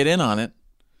you want to get in on it,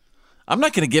 I'm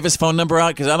not going to give his phone number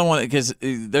out because I don't want it, because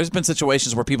there's been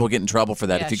situations where people get in trouble for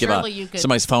that if you give out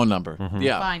somebody's phone number. Mm-hmm.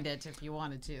 Yeah. Find it if you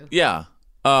wanted to. Yeah.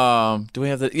 Do we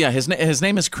have the? Yeah, his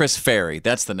name is Chris Ferry.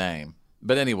 That's the name.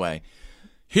 But anyway,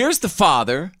 here's the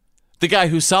father, the guy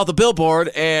who saw the billboard,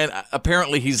 and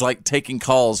apparently he's like taking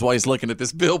calls while he's looking at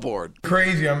this billboard.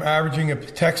 Crazy. I'm averaging a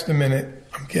text a minute.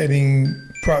 I'm getting,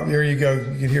 there you go.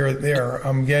 You can hear it there.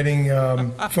 I'm getting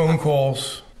phone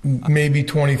calls, maybe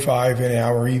 25 an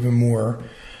hour, even more.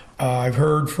 I've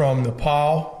heard from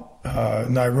Nepal,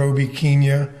 Nairobi,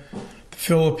 Kenya, the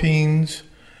Philippines,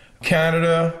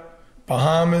 Canada,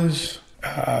 Bahamas,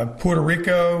 Puerto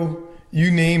Rico, you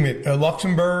name it,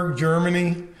 Luxembourg,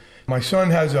 Germany. My son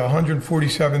has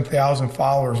 147,000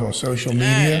 followers on social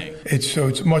media.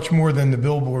 It's much more than the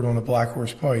billboard on the Black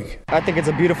Horse Pike. I think it's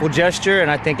a beautiful gesture,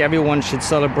 and I think everyone should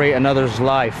celebrate another's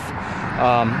life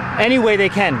any way they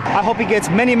can. I hope he gets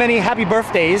many, many happy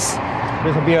birthdays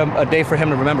this will be a day for him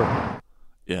to remember.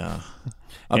 Yeah.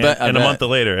 I bet. A month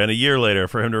later, and a year later,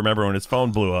 for him to remember when his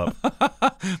phone blew up.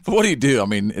 But what do you do? I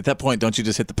mean, at that point, don't you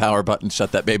just hit the power button,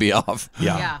 shut that baby off?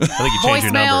 Yeah. I think you change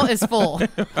your number. Voicemail is full.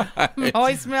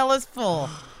 Voicemail is full.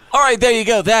 All right, there you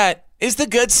go. That is the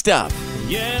good stuff.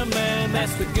 Yeah, man,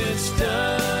 that's the good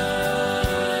stuff.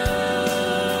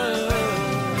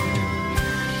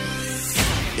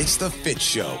 It's the Fitz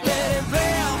Show. Fitz,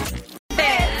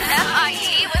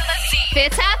 F-I-E with a Z.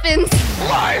 Fitz happens.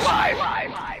 Live.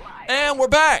 And we're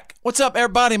back. What's up,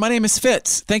 everybody? My name is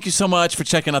Fitz. Thank you so much for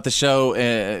checking out the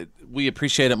show. We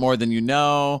appreciate it more than you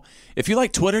know. If you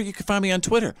like Twitter, you can find me on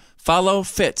Twitter. Follow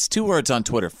Fitz. 2 words on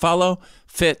Twitter. Follow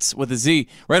Fitz with a Z.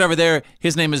 Right over there,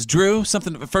 his name is Drew.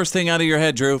 Something. First thing out of your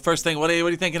head, Drew. First thing, what are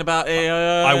you thinking about?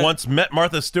 I once met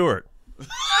Martha Stewart.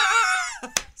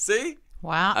 See?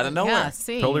 Wow. I don't know yeah, where.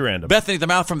 See. Totally random. Bethany, the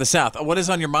mouth from the south. What is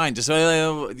on your mind? Just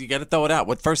you got to throw it out.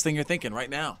 What first thing you're thinking right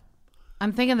now?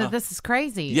 I'm thinking that this is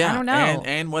crazy. Yeah. I don't know.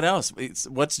 And what else?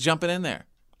 What's jumping in there?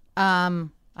 I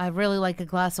really like a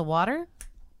glass of water.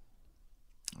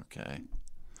 Okay.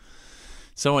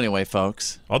 So anyway,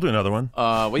 folks. I'll do another one.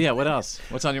 Well, yeah, what else?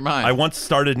 What's on your mind? I once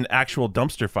started an actual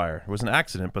dumpster fire. It was an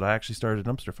accident, but I actually started a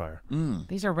dumpster fire.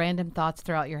 These are random thoughts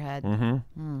throughout your head.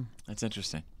 That's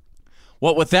interesting.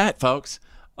 Well, with that, folks,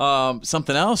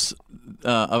 something else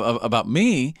about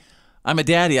me, I'm a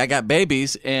daddy. I got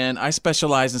babies, and I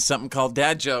specialize in something called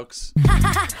dad jokes.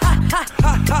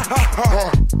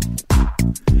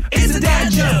 It's a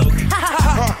dad joke.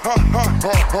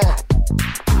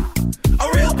 A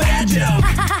real bad joke.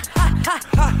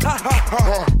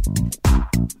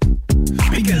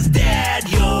 Because Dad,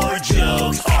 your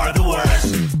jokes are the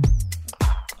worst.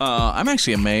 I'm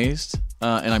actually amazed,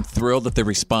 and I'm thrilled at the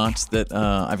response that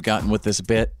I've gotten with this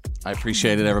bit. I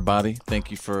appreciate it, everybody.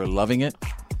 Thank you for loving it.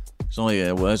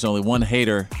 There's only one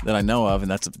hater that I know of,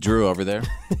 and that's Drew over there.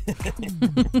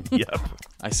 Yep.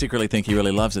 I secretly think he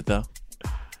really loves it, though.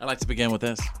 I'd like to begin with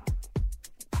this.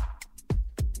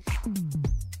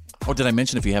 Oh, did I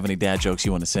mention if you have any dad jokes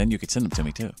you want to send, you could send them to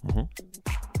me, too.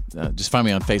 Just find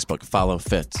me on Facebook. Follow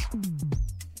Fitz.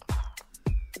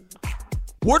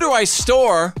 Where do I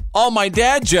store all my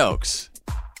dad jokes?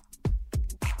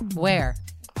 Where?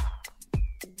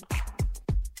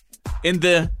 In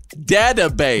the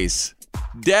database.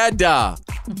 Dada.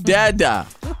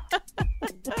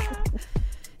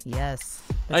 Yes.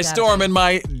 I store them in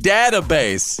my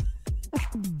database.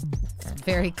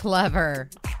 Very clever.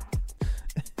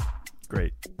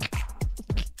 Great.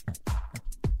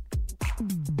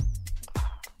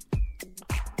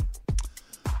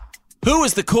 Who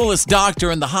is the coolest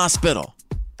doctor in the hospital?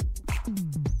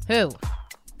 Who?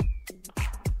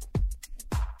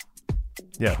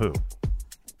 Yeah, who?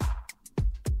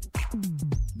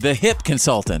 The hip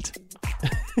consultant.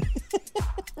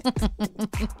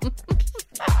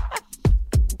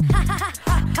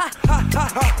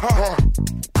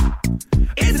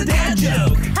 It's a dad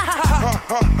joke.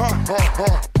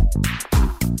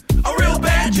 A real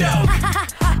bad joke.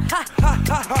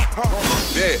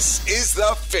 This is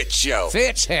the Fitz Show.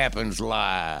 Fitz happens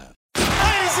live.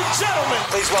 Ladies and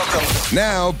gentlemen, Please welcome.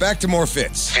 Now, back to more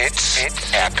Fitz.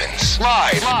 Fitz happens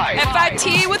live.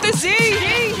 F-I-T with a Z.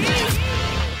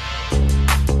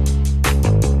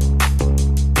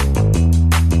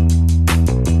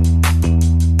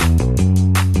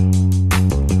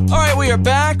 All right, we are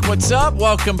back. What's up?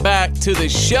 Welcome back to the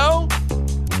show.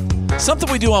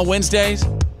 Something we do on Wednesdays,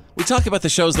 we talk about the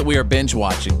shows that we are binge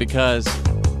watching because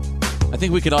I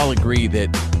think we could all agree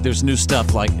that there's new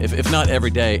stuff like, if not every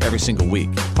day, every single week.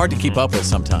 Hard to keep up with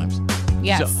sometimes.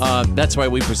 Yes. So that's why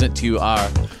we present to you our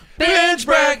Binge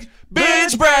Break.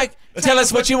 Tell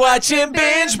us what you're watching,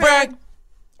 Binge Break.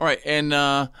 All right, and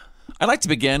I'd like to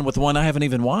begin with one I haven't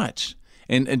even watched.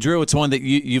 And Drew, it's one that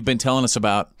you've been telling us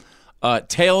about.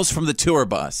 Tales from the Tour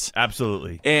Bus.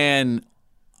 Absolutely. And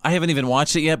I haven't even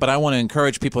watched it yet, but I want to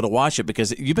encourage people to watch it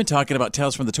because you've been talking about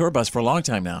Tales from the Tour Bus for a long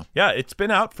time now. Yeah, it's been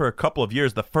out for a couple of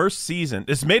years. The first season,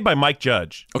 it's made by Mike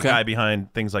Judge, the guy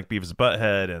behind things like Beavis and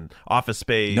Butthead and Office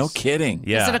Space. No kidding.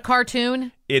 Yeah. Is it a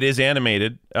cartoon? It is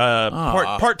animated,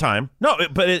 part-time. No,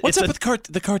 but what's up with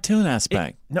the cartoon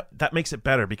aspect? No, that makes it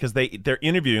better because they're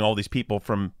interviewing all these people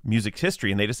from music's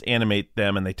history, and they just animate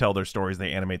them, and they tell their stories.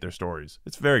 They animate their stories.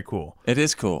 It's very cool. It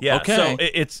is cool. Yeah. Okay. So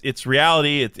it's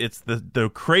reality. It's the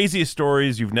craziest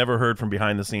stories you've never heard from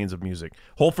behind the scenes of music.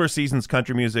 Whole first season's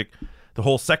country music. The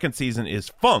whole second season is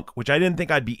funk, which I didn't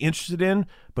think I'd be interested in,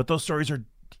 but those stories are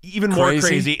even more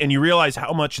crazy, and you realize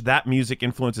how much that music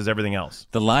influences everything else.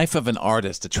 The life of an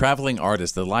artist, a traveling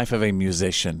artist, the life of a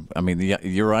musician. I mean,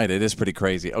 you're right. It is pretty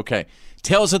crazy. Okay.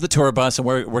 Tales of the Tour Bus, and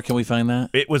where can we find that?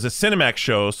 It was a Cinemax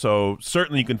show, so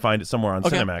certainly you can find it somewhere on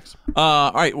Cinemax.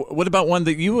 All right. What about one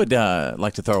that you would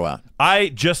like to throw out?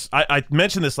 I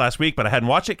mentioned this last week, but I hadn't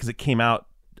watched it because it came out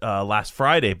last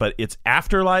Friday, but it's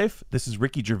Afterlife. This is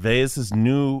Ricky Gervais's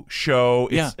new show.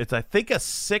 It's I think a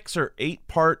 6 or 8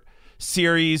 part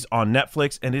series on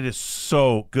Netflix, and it is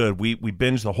so good. We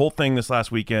binged the whole thing this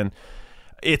last weekend.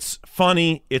 It's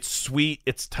funny, it's sweet,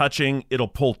 it's touching. It'll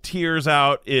pull tears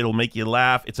out. It'll make you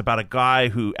laugh. It's about a guy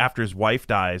who, after his wife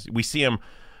dies, we see him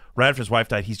right after his wife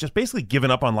died. He's just basically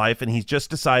given up on life, and he's just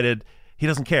decided he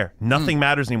doesn't care. Nothing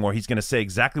matters anymore. He's going to say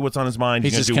exactly what's on his mind.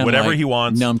 He's going to do whatever he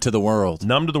wants. Numb to the world.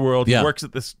 He works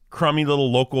at this crummy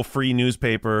little local free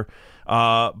newspaper.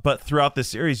 But throughout this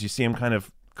series, you see him kind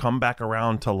of come back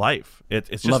around to life. It's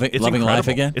just loving incredible. Life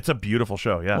again. It's a beautiful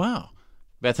show. Yeah. Wow.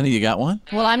 Bethany, you got one?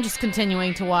 Well, I'm just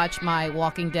continuing to watch my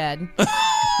Walking Dead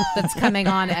that's coming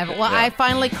on. I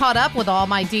finally caught up with all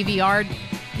my DVR,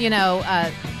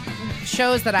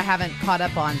 shows that I haven't caught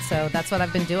up on. So that's what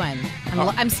I've been doing.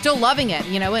 I'm still loving it,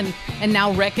 and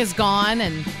now Rick is gone,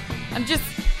 and I'm just,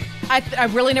 I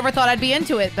really never thought I'd be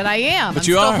into it, but I am. But I'm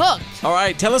still hooked. All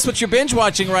right, tell us what you're binge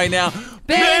watching right now.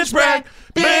 Binge brag,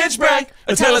 binge brag.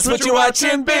 Tell us what you're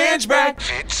watching, binge brag.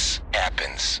 Fitz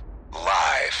happens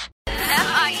live.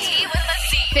 F-I-E with a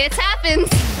C. Fitz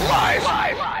happens Live.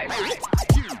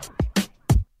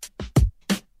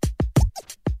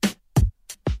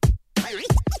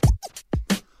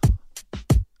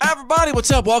 Everybody,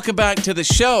 what's up? Welcome back to the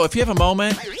show. If you have a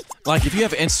moment, like if you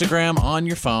have Instagram on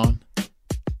your phone,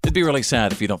 it'd be really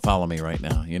sad if you don't follow me right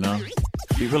now,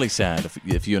 It'd be really sad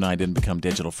if you and I didn't become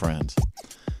digital friends.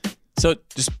 So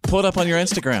just pull it up on your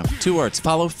Instagram. 2 words.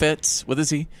 Follow Fitz with a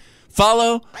Z.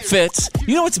 Follow Fitz.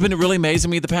 You know what's been really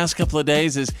amazing me the past couple of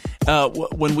days is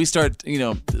when we start,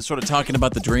 sort of talking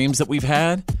about the dreams that we've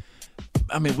had.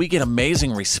 I mean, we get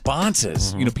amazing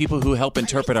responses. Mm-hmm. People who help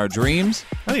interpret our dreams.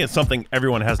 I think it's something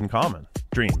everyone has in common.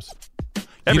 Dreams.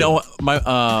 Everyone.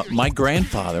 My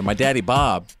grandfather, my daddy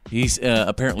Bob, he's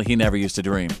apparently he never used to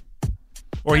dream.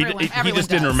 Or he just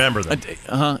didn't remember them.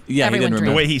 Yeah, he didn't remember.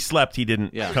 The way he slept, he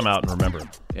didn't come out and remember them.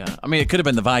 Yeah, I mean, it could have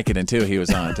been the Vicodin, too, he was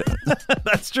on.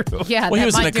 That's true. Yeah, well, he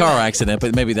was in a car accident,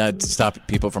 but maybe that stopped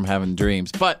people from having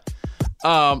dreams. But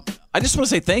I just want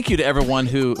to say thank you to everyone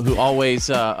who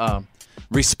always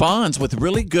responds with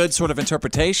really good sort of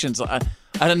interpretations. I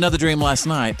had another dream last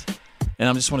night, and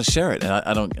I just want to share it. And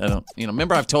I don't,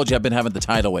 remember I've told you I've been having the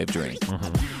tidal wave dream.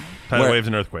 Mm-hmm. Tidal waves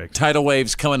and earthquakes. Tidal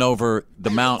waves coming over the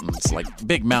mountains, like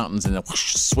big mountains, and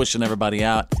whoosh, swishing everybody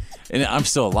out. And I'm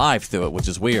still alive through it, which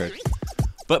is weird.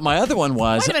 But my other one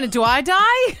was... Wait a minute, do I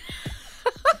die?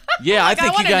 Yeah, I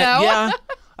think you got... Yeah,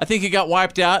 I think you got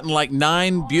wiped out, and like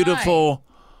 9 beautiful,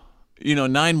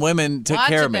 9 women took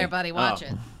care of me. Watch it there, buddy. Watch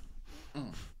it.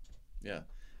 Yeah.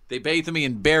 They bathed me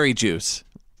in berry juice.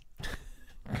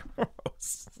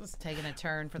 This is taking a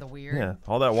turn for the weird. Yeah,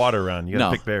 all that water around. You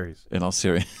got to pick berries.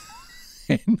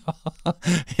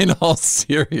 In all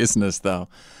seriousness, though,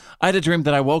 I had a dream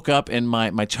that I woke up in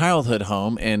my childhood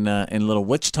home in little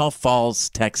Wichita Falls,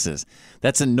 Texas.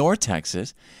 That's in North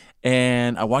Texas.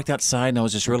 And I walked outside, and I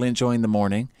was just really enjoying the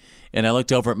morning. And I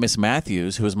looked over at Miss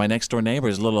Matthews, who was my next-door neighbor,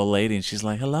 a little old lady, and she's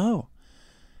like, "Hello,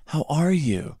 how are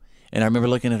you?" And I remember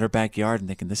looking at her backyard and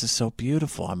thinking, this is so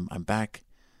beautiful. I'm back.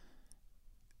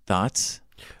 Thoughts?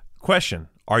 Question.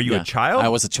 Are you a child? I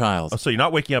was a child. Oh, so you're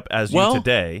not waking up as you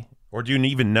today, or do you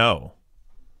even know?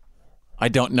 I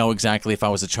don't know exactly if I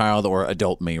was a child or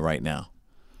adult me right now.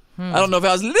 I don't know if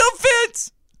I was little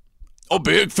Fitz or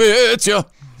big Fitz, yeah.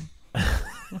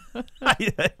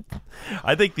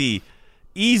 I think the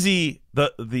easy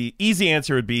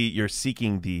answer would be you're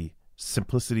seeking the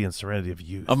simplicity and serenity of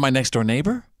youth. Of my next door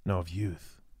neighbor? No, of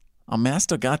youth. Oh, man, I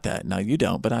still got that. No, you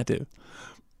don't, but I do.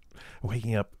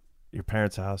 Waking up at your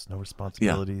parents' house, no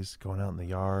responsibilities, going out in the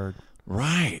yard.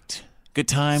 Right. Good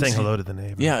times. Saying hello to the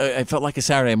neighbor. Yeah, it felt like a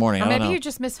Saturday morning. Or I don't maybe know. you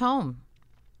just miss home.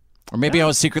 Or maybe I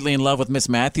was secretly in love with Miss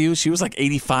Matthews. She was like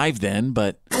 85 then,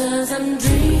 but...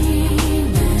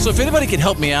 So if anybody could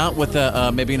help me out with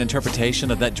maybe an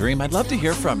interpretation of that dream, I'd love to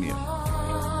hear from you.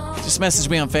 Just message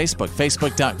me on Facebook,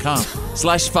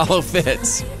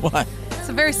 facebook.com/followfitz. What? It's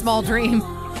a very small dream.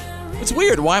 It's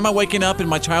weird. Why am I waking up in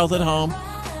my childhood home,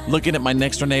 looking at my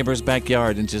next door neighbor's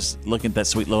backyard and just looking at that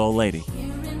sweet little old lady?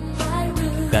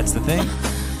 That's the thing.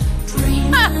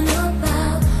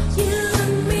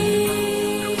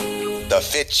 The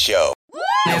Fitz Show.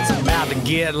 It's about to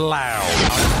get loud.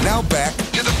 Now back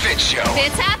to the Fitz Show.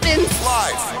 Fitz happens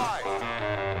Live.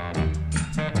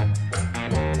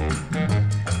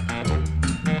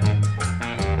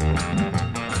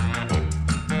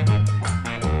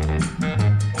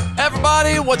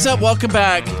 everybody. What's up? Welcome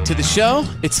back to the show.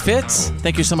 It's Fitz.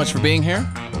 Thank you so much for being here.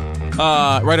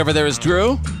 Right over there is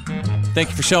Drew. Thank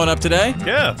you for showing up today.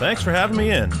 Yeah, thanks for having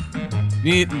me in.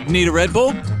 Need a Red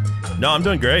Bull? No, I'm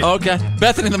doing great. Okay.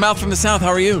 Bethany, the mouth from the south, how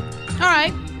are you? All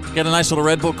right. Got a nice little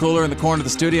Red Bull cooler in the corner of the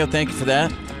studio. Thank you for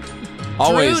that.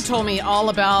 Always. Drew told me all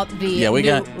about the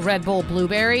new Red Bull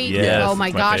blueberry. Yes, oh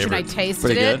my gosh, and I tasted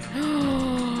Pretty it. Good.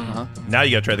 Now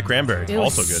you got to try the cranberry. It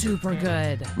also was good. super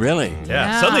good. Really?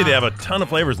 Yeah. Suddenly they have a ton of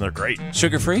flavors and they're great.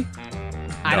 Sugar-free?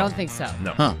 I don't think so.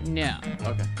 No. Huh. No.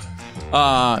 Okay.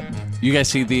 You guys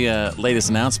see the latest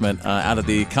announcement out of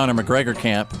the Conor McGregor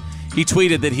camp. He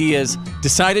tweeted that he has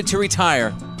decided to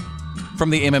retire from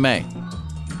the MMA.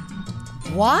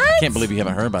 What? Can't believe you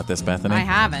haven't heard about this, Bethany. I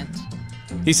haven't.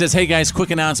 He says, hey guys,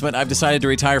 quick announcement. I've decided to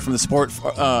retire from the sport,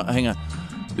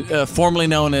 formerly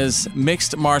known as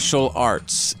mixed martial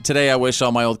arts. Today I wish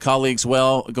all my old colleagues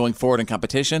well going forward in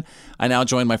competition. I now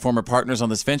join my former partners on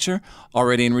this venture,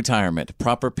 already in retirement.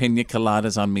 Proper pina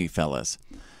coladas on me, fellas.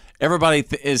 Everybody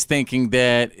is thinking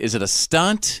that, is it a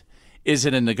stunt? Is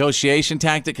it a negotiation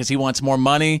tactic because he wants more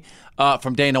money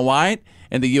from Dana White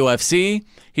and the UFC?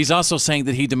 He's also saying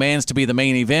that he demands to be the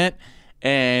main event.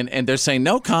 And they're saying,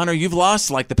 no, Conor, you've lost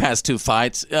like the past 2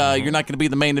 fights. You're not going to be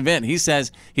the main event. He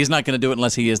says he's not going to do it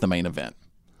unless he is the main event.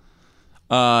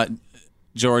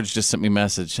 George just sent me a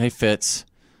message. Hey, Fitz.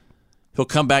 He'll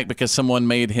come back because someone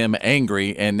made him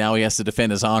angry, and now he has to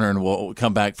defend his honor and will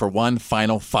come back for one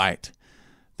final fight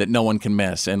that no one can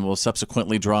miss and will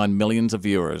subsequently draw in millions of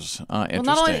viewers. Interesting.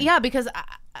 Well, not only, because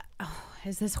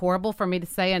is this horrible for me to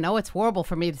say? I know it's horrible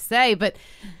for me to say, but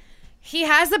he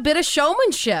has a bit of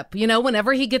showmanship,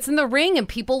 whenever he gets in the ring, and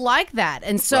people like that.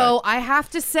 And so I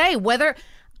have to say, whether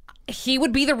he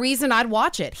would be the reason I'd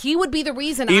watch it. He would be the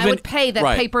reason I would pay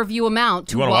that pay-per-view amount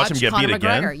to watch him get Conor beat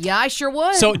McGregor. Again? Yeah, I sure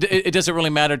would. So it doesn't really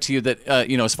matter to you that,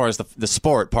 as far as the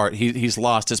sport part, he's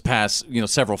lost his past,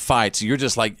 several fights. You're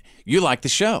just like, you like the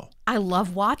show. I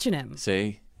love watching him.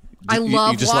 See? I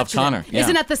love you just watching love Conor. him.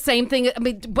 Isn't that the same thing? I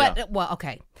mean, well,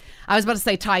 okay. I was about to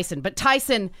say Tyson, but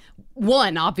Tyson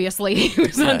won, obviously. He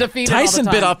was undefeated Tyson all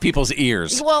the time. bit off people's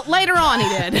ears. Well, later on he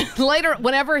did. Later,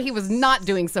 whenever he was not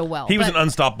doing so well. He was an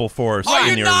unstoppable force. Are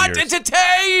you not years.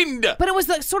 entertained? But it was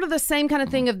sort of the same kind of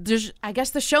thing of, I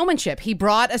guess, the showmanship. He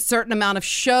brought a certain amount of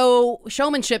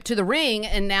showmanship to the ring,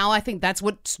 and now I think that's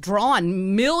what's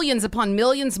drawn millions upon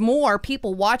millions more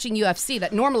people watching UFC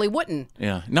that normally wouldn't.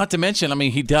 Yeah. Not to mention,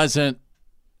 he doesn't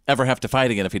ever have to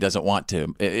fight again if he doesn't want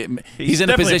to. He's in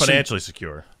a definitely position financially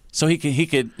secure. So he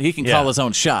can call his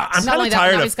own shots. I'm not only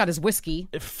tired that, now of he's got his whiskey.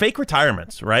 Fake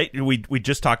retirements, right? We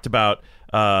just talked about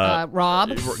Rob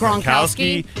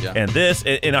Gronkowski and this,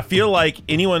 and I feel like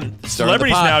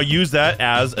celebrities now use that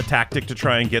as a tactic to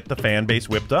try and get the fan base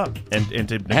whipped up and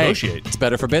to negotiate. It's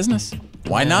better for business.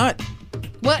 Why not?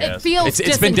 Well, it feels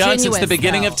it's been done since the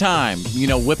beginning though. of time.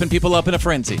 Whipping people up in a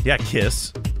frenzy. Yeah,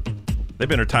 Kiss. They've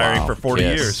been retiring for 40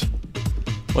 years.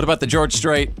 What about the George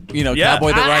Strait,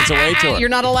 cowboy that rides away tour? You're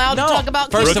not allowed to talk about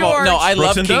King First of all, George.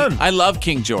 no, Dunn. I love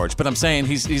King George, but I'm saying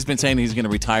he's been saying he's going to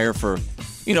retire for,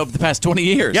 the past 20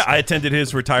 years. Yeah, I attended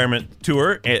his retirement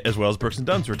tour as well as Brooks and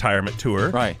Dunn's retirement tour.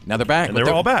 Right. Now they're back. And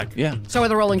they're all back. Yeah. So are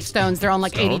the Rolling Stones. They're on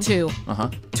 82. Uh-huh.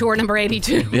 Tour number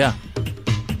 82. Yeah.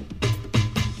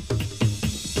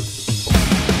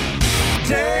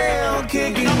 Tail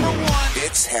kicking.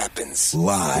 Fitz happens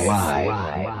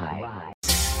live.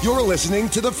 You're listening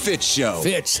to The Fitz Show.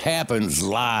 Fitz happens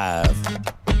live.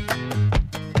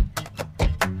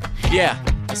 Yeah,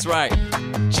 that's right.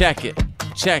 Check it.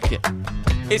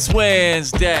 It's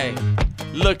Wednesday.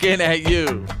 Looking at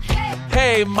you.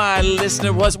 Hey, my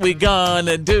listener, what we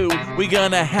gonna do? We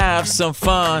gonna have some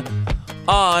fun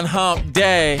on Hump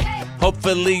Day.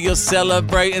 Hopefully you'll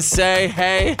celebrate and say,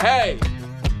 hey, hey.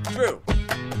 Drew.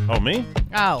 Oh, me?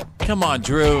 Oh. Come on,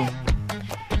 Drew.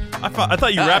 I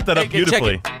thought you wrapped that up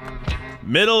beautifully.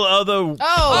 Middle of the...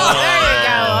 there you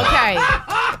go.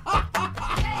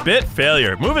 Okay. Bit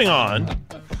failure. Moving on.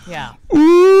 Yeah.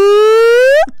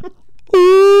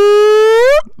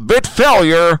 Bit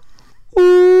failure.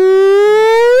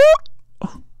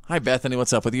 Hi, Bethany.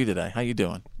 What's up with you today? How you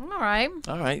doing? I'm all right.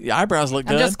 All right. Your eyebrows look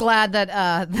good. I'm just glad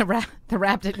that the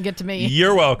rap didn't get to me.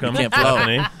 You're welcome. You can't flow.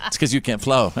 It's because you can't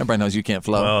flow. Everybody knows you can't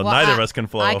flow. Well, neither of us can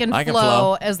flow. I can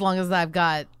flow as long as I've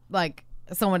got,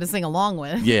 someone to sing along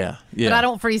with. Yeah. But I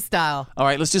don't freestyle. All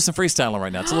right, let's do some freestyling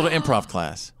right now. It's a little improv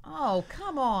class. Oh,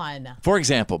 come on. For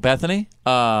example, Bethany,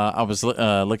 I was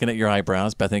looking at your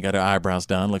eyebrows. Bethany got her eyebrows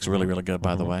done. Looks really, really good,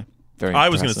 by the way. Very I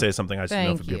was going to impressive. say something I didn't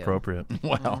know if it'd be appropriate.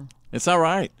 Well, it's all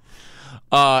right.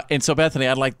 And so, Bethany,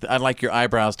 I'd like your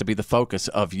eyebrows to be the focus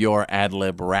of your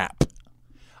ad-lib rap.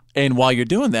 And while you're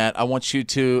doing that, I want you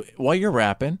to, while you're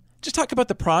rapping, just talk about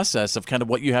the process of kind of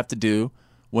what you have to do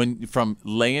from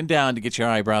laying down to get your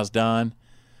eyebrows done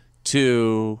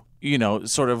to,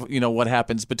 sort of, what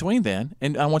happens between then.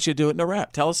 And I want you to do it in a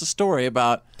rap. Tell us a story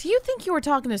about. Do you think you were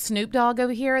talking to Snoop Dogg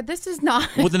over here? This is not.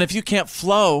 Well, then if you can't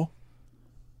flow,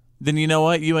 then you know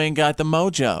what? You ain't got the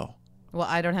mojo. Well,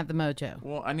 I don't have the mojo.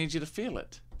 Well, I need you to feel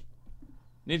it.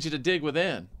 Need you to dig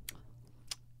within.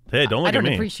 Hey, don't look at me.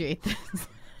 I don't appreciate this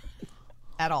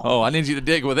at all. Oh, I need you to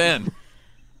dig within.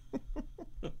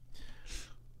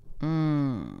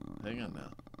 Hang on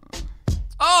now.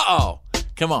 Uh-oh.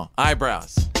 Come on,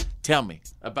 eyebrows. Tell me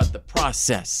about the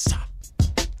process.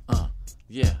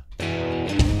 Yeah.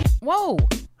 Whoa.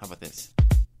 How about this?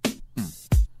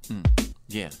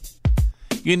 Yeah.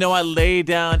 I lay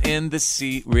down in the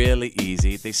seat really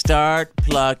easy. They start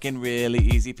plucking really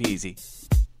easy peasy.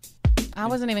 I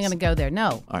wasn't even going to go there.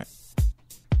 No. All right.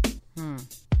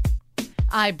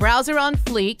 Eyebrows are on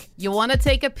fleek. You want to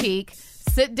take a peek.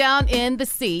 Sit down in the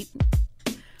seat.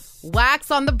 Wax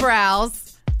on the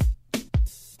brows.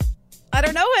 I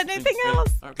don't know anything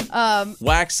else. Okay.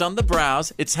 Wax on the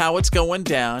brows. It's how it's going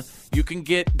down. You can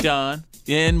get done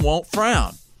and won't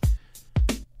frown.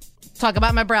 Talk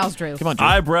about my brows, Drew. Come on, Drew.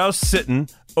 Eyebrows sitting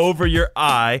over your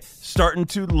eye, starting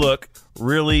to look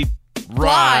really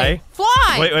wry.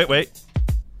 Fly. Wait.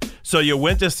 So you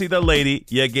went to see the lady.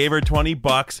 You gave her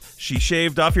 $20. She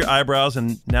shaved off your eyebrows,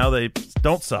 and now they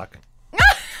don't suck.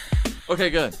 Okay,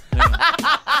 good.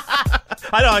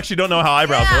 I actually don't know how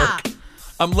eyebrows work.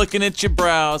 I'm looking at your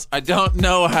brows. I don't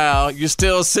know how. You're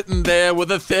still sitting there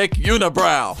with a thick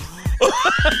unibrow.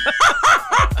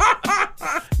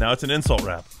 Now it's an insult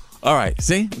rap. All right.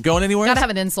 See? Going anywhere? Gotta have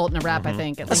an insult in a rap, I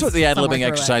think. That's what the ad-libbing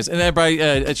exercise. And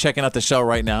everybody checking out the show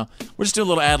right now. We're just doing a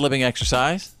little ad-libbing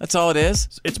exercise. That's all it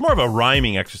is. It's more of a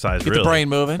rhyming exercise, Get the brain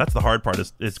moving. That's the hard part.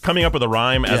 It's coming up with a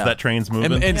rhyme as that train's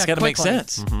moving. And it's got to make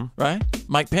sense, right?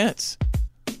 Mike Pence.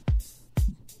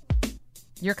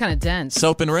 You're kind of dense.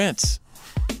 Soap and rinse.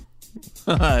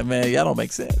 Man, y'all don't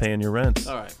make sense. Paying your rent.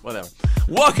 All right, whatever.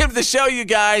 Welcome to the show, you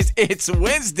guys. It's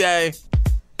Wednesday.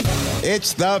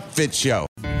 It's the Fitz Show.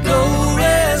 Go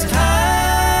rest high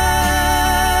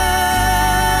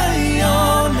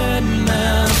on that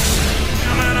mountain.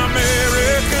 I'm an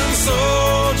American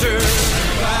soldier.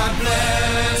 God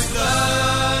bless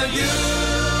the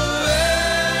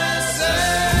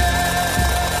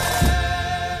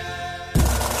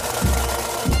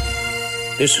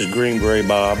USA. This is Green Beret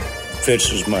Bob.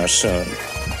 Fitz is my son.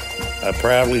 I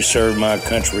proudly served my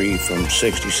country from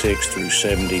 66 through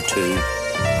 72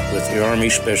 with the Army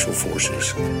Special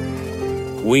Forces.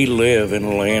 We live in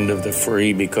a land of the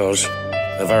free because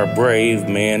of our brave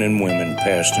men and women,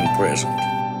 past and present.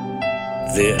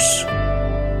 This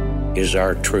is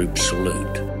our troop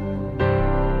salute.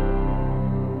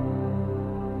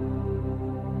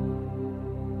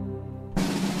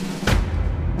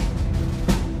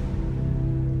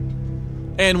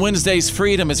 And Wednesday's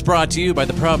Freedom is brought to you by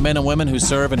the proud men and women who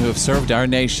serve and who have served our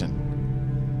nation.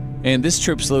 And this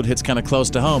troop salute hits kind of close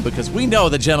to home because we know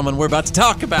the gentleman we're about to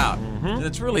talk about. And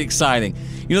it's really exciting.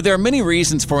 There are many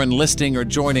reasons for enlisting or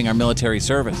joining our military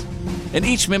service. And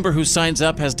each member who signs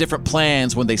up has different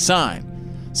plans when they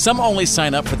sign. Some only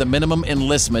sign up for the minimum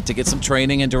enlistment to get some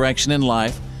training and direction in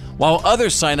life, while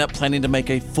others sign up planning to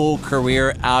make a full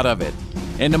career out of it.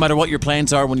 And no matter what your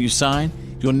plans are when you sign,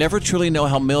 you'll never truly know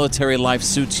how military life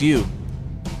suits you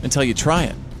until you try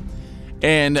it.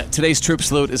 And today's troop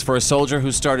salute is for a soldier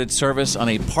who started service on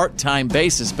a part-time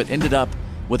basis but ended up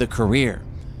with a career.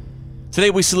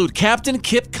 Today we salute Captain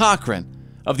Kip Cochran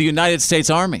of the United States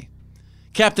Army.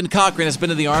 Captain Cochran has been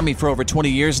in the Army for over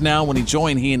 20 years now. When he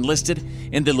joined, he enlisted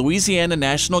in the Louisiana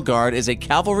National Guard as a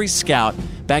cavalry scout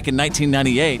back in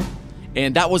 1998,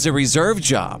 and that was a reserve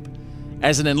job.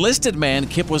 As an enlisted man,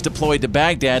 Kip was deployed to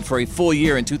Baghdad for a full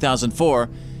year in 2004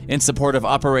 in support of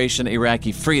Operation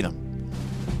Iraqi Freedom.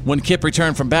 When Kip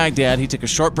returned from Baghdad, he took a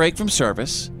short break from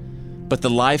service, but the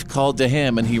life called to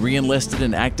him and he re-enlisted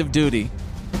in active duty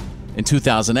in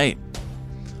 2008.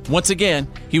 Once again,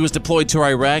 he was deployed to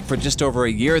Iraq for just over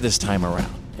a year this time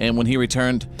around. And when he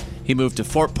returned, he moved to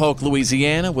Fort Polk,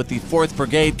 Louisiana with the 4th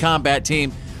Brigade Combat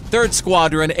Team, 3rd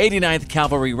Squadron, 89th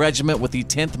Cavalry Regiment with the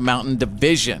 10th Mountain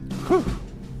Division. Whew.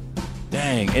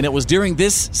 Dang. And it was during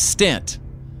this stint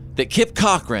that Kip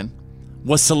Cochran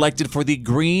was selected for the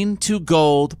Green to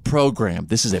Gold program.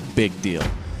 This is a big deal,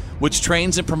 which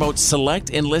trains and promotes select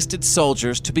enlisted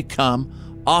soldiers to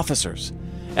become officers.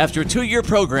 After a 2-year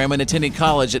program and attending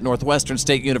college at Northwestern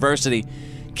State University,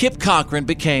 Kip Cochran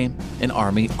became an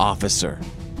Army officer.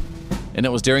 And it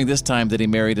was during this time that he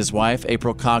married his wife,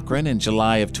 April Cochran, in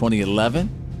July of 2011.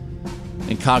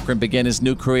 And Cochran began his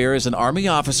new career as an Army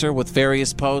officer with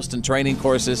various post and training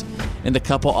courses, and the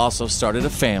couple also started a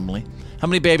family. How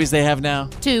many babies they have now?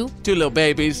 2. 2 little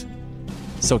babies.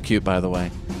 So cute, by the way.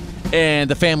 And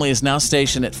the family is now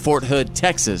stationed at Fort Hood,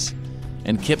 Texas,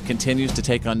 and Kip continues to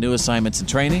take on new assignments and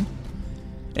training,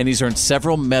 and he's earned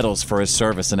several medals for his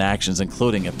service and actions,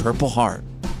 including a Purple Heart,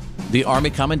 the Army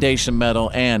Commendation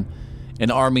Medal, and an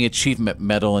Army Achievement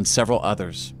Medal, and several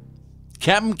others.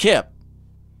 Captain Kip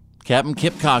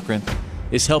Cochran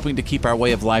is helping to keep our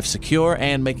way of life secure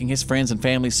and making his friends and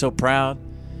family so proud.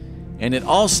 And it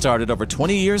all started over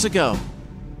 20 years ago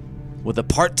with a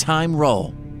part-time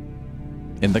role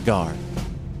in the Guard.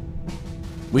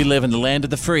 We live in the land of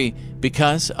the free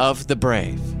because of the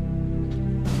brave.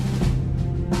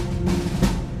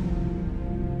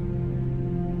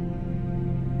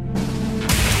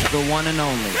 The one and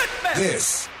only.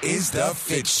 This is The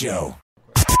Fitz Show.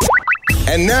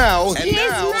 And now,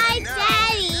 Here's my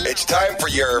daddy. it's time for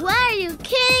your Why are you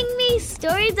kidding me?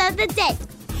 Stories of the day.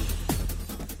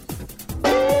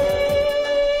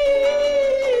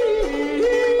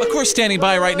 Of course, standing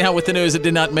by right now with the news that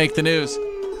did not make the news.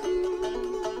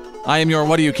 I am your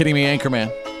What Are You Kidding Me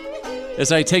anchorman.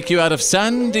 As I take you out of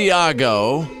San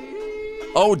Diego.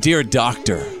 Oh, dear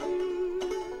doctor.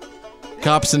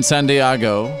 Cops in San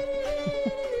Diego,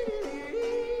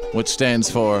 which stands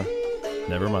for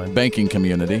Never mind. Banking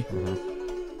Community.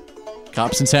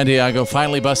 Cops in San Diego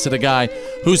finally busted a guy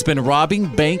who's been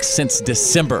robbing banks since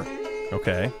December.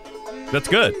 Okay. That's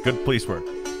good. Good police work.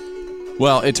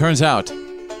 Well, it turns out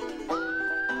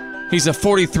he's a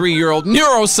 43-year-old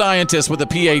neuroscientist with a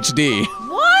PhD.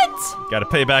 What? Got to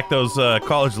pay back those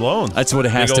college loans. That's what it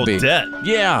has Big to old be. Debt.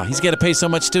 Yeah, he's got to pay so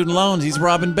much student loans. He's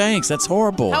robbing banks. That's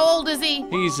horrible. How old is he?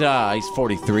 He's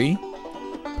 43.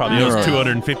 Probably owes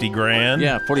 $250,000.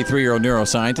 Yeah, 43-year-old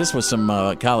neuroscientist with some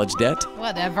college debt.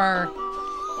 Whatever.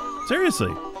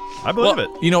 Seriously. I believe it.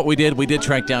 You know what we did? We did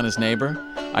track down his neighbor.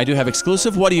 I do have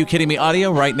exclusive What Are You Kidding Me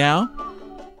audio right now.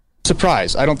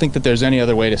 Surprise. I don't think that there's any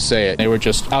other way to say it. They were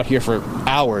just out here for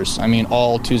hours. I mean,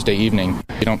 all Tuesday evening.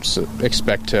 You don't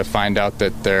expect to find out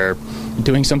that they're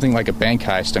doing something like a bank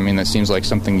heist. I mean, that seems like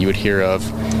something you would hear of,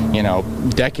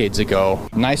 decades ago.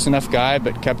 Nice enough guy,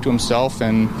 but kept to himself,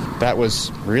 and that was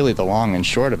really the long and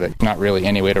short of it. Not really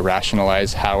any way to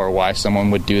rationalize how or why someone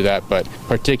would do that, but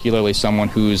particularly someone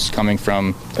who's coming from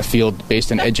a field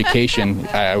based in education,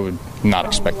 I would not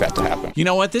expect that to happen. You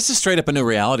know what? This is straight up a new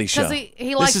reality show.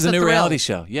 He likes this is a the new thrill. reality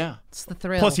show. Yeah. It's the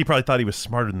thrill. Plus, he probably thought he was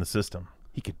smarter than the system.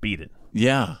 He could beat it.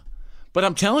 Yeah. But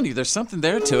I'm telling you, there's something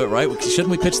there to it, right? Shouldn't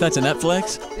we pitch that to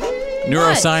Netflix?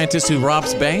 Neuroscientist who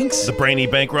robs banks? The brainy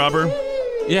bank robber?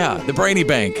 Yeah, the brainy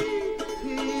bank.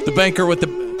 The banker with the...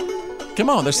 Come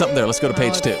on, there's something there. Let's go to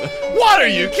page 2. What are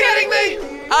you kidding me?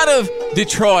 Out of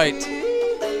Detroit,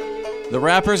 the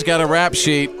rapper's got a rap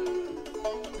sheet.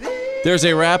 There's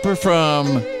a rapper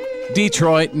from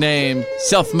Detroit named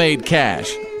Self-Made Cash.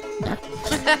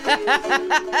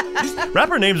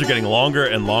 Rapper names are getting longer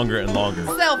and longer and longer.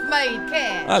 Self-made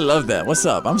cash. I love that. What's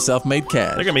up? I'm Self-Made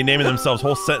Cash. They're going to be naming themselves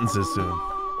whole sentences soon.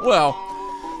 Well,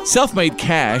 Self-Made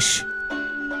Cash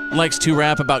likes to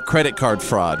rap about credit card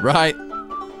fraud, right?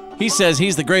 He says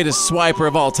he's the greatest swiper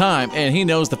of all time, and he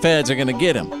knows the feds are going to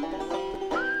get him.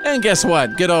 And guess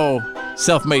what? Good old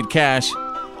Self-Made Cash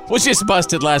was just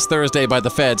busted last Thursday by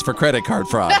the feds for credit card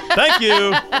fraud. Thank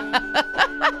you.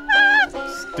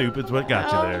 Stupid's what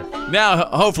got you there. Now,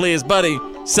 hopefully, his buddy,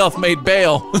 Self-Made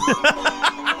Bail.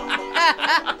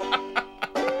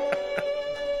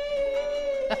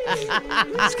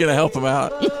 It's going to help him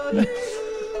out.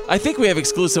 I think we have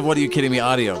exclusive What Are You Kidding Me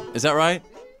audio. Is that right?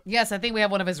 Yes, I think we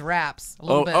have one of his raps. A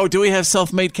little bit. Oh, do we have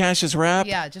Self-Made Cash's rap?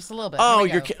 Yeah, just a little bit. Oh,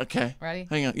 Here we go. okay. Ready?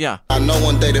 Hang on. Yeah. I know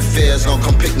one day the feds gonna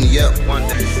come pick me up. One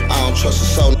day. I don't trust a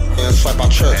soul and swipe I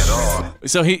trust.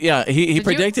 So he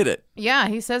predicted it. Yeah,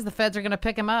 he says the feds are going to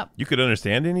pick him up. You could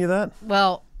understand any of that?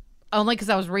 Well, only because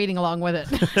I was reading along with it.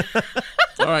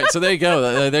 All right, so there you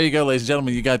go. There you go, ladies and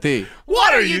gentlemen. You got the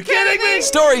What Are You Kidding Me?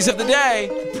 Stories of the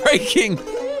day, breaking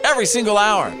every single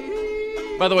hour.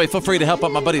 By the way, feel free to help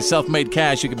out my buddy Self-Made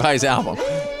Cash. You can buy his album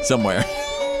somewhere.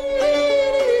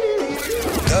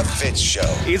 The Fitz Show.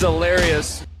 He's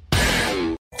hilarious.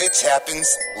 Fitz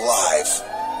happens live.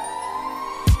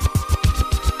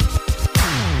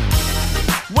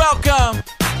 Welcome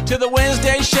to the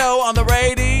Wednesday show on the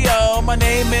radio. My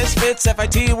name is Fitz,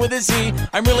 F-I-T with a Z.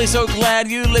 I'm really so glad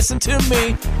you listen to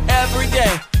me every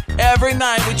day. Every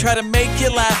night we try to make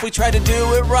you laugh. We try to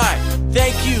do it right.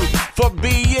 Thank you for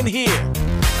being here.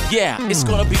 Yeah, it's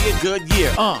gonna be a good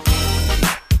year.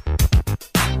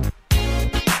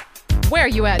 Where are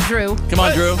you at, Drew? Come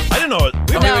on, Drew. I didn't know it.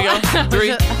 Here we go. 3,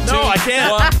 2, No, I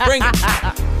can't. 1. Bring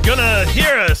it. Gonna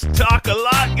hear us talk a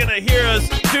lot. Gonna hear us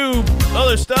do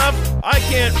other stuff. I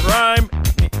can't rhyme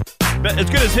as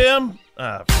good as him.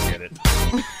 Forget it.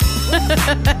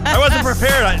 I wasn't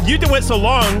prepared. You went so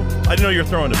long, I didn't know you were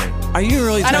throwing to me. Are you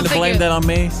really trying to blame that on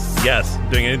me? Yes,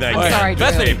 doing anything I can. Sorry, Drew.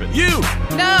 Bethany, you.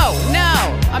 No,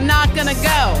 I'm not gonna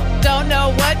go. Don't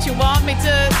know what you want me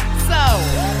to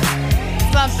sew.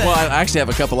 Something. Well, I actually have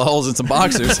a couple of holes in some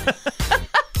boxers.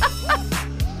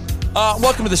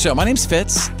 Welcome to the show. My name's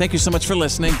Fitz. Thank you so much for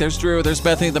listening. There's Drew. There's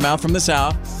Bethany, the mouth from the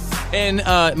south. And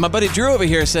my buddy Drew over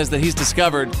here says that he's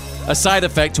discovered a side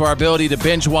effect to our ability to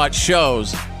binge watch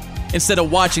shows instead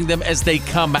of watching them as they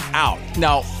come out.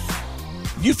 Now,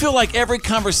 you feel like every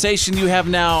conversation you have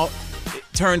now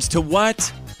turns to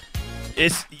what?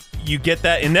 You get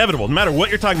that inevitable. No matter what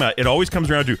you're talking about, it always comes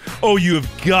around to, oh, you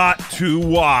have got to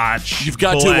watch. You've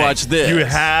got to watch this. You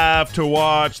have to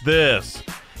watch this.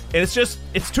 And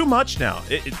it's too much now,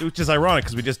 which is ironic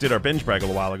because we just did our binge brag a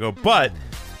little while ago. But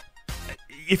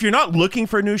if you're not looking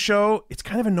for a new show, it's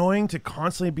kind of annoying to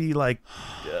constantly be like,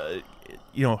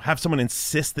 have someone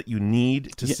insist that you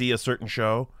need to see a certain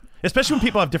show, especially when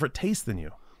people have different tastes than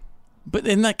you. But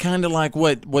isn't that kind of like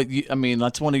what you? I mean,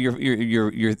 that's one of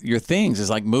your things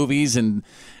is like movies, and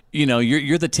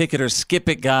you're the ticket or skip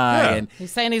it guy. Yeah. And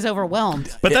he's saying he's overwhelmed.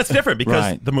 But that's different because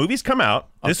Right. the movies come out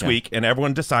this week and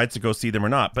everyone decides to go see them or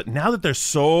not. But now that there's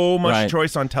so much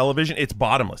choice on television, it's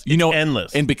bottomless. It's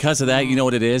endless. And because of that, you know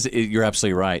what it is? You're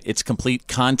absolutely right. It's complete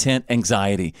content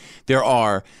anxiety. There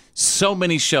are so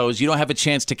many shows, you don't have a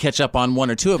chance to catch up on one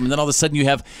or two of them. And then all of a sudden you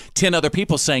have 10 other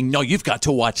people saying, no, you've got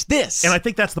to watch this. And I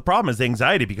think that's the problem is the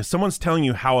anxiety because someone's telling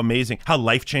you how amazing, how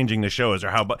life-changing the show is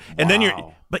then you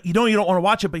don't want to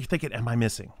watch it, but you're thinking, am I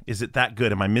missing? Is it that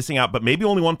good? Am I missing out? But maybe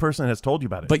only one person has told you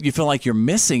about it. But you feel like you're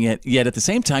missing it, yet at the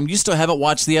same time, you still haven't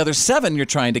watched the other 7 you're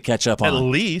trying to catch up on. At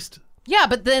least. Yeah,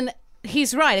 but then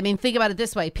he's right. I mean, think about it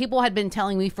this way. People had been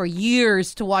telling me for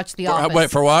years to watch The Office.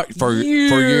 Wait, for what? For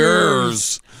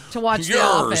years. To watch The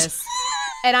Office.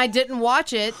 And I didn't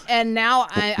watch it, and now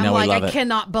I'm like, I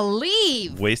cannot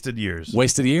believe. Wasted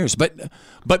years.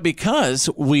 But because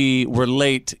we were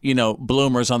late,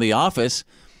 bloomers on The Office,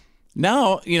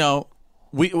 now,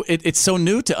 it's so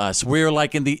new to us. We're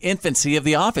like in the infancy of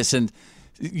The Office, and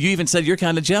you even said you're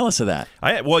kind of jealous of that.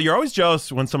 Well, you're always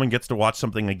jealous when someone gets to watch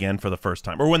something again for the first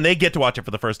time, or when they get to watch it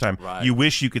for the first time. Right. You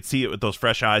wish you could see it with those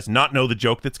fresh eyes, not know the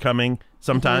joke that's coming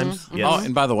sometimes. Mm-hmm. Yes. Oh,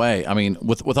 and by the way, I mean,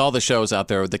 with all the shows out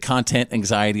there, the content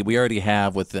anxiety we already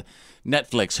have with the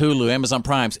Netflix, Hulu, Amazon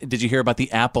Primes. Did you hear about the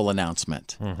Apple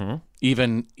announcement? Mm-hmm.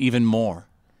 Even more.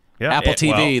 Yeah, Apple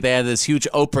TV, they had this huge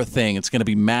Oprah thing. It's going to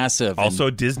be massive.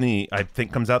 Also, Disney, I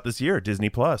think, comes out this year. Disney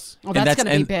Plus. Oh, that's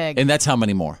going to be big. And that's how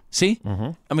many more? See? Mm-hmm.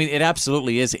 I mean, it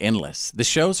absolutely is endless. The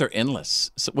shows are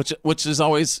endless, which is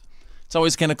always... It's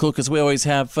always kind of cool because we always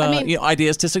have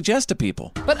ideas to suggest to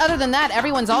people. But other than that,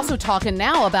 everyone's also talking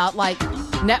now about like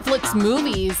Netflix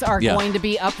movies are going to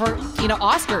be up for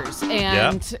Oscars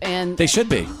and they should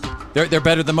be. They're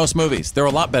better than most movies. They're a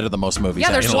lot better than most movies.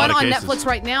 Yeah, there's actually. one on Netflix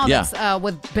right now that's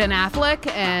with Ben Affleck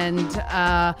and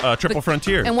Triple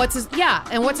Frontier. And what's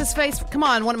his face? Come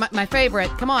on, one of my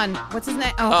favorite. Come on, what's his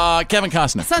name? Kevin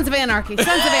Costner. Sons of Anarchy.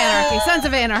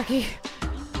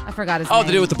 I forgot his name. Oh,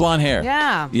 the dude with the blonde hair.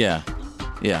 Yeah.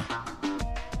 Yeah.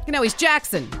 He's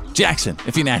Jackson. Jackson,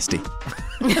 if you're nasty.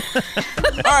 All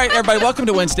right, everybody, welcome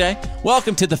to Wednesday.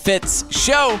 Welcome to the Fitz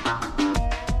Show.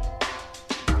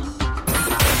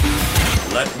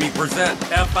 Let me present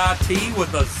FIT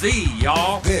with a Z,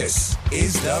 y'all. This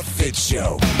is the Fitz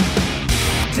Show.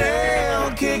 Tail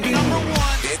kicking number 1.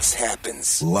 Fitz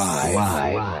happens live.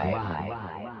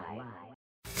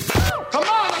 Come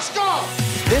on, let's go.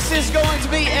 This is going to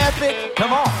be epic.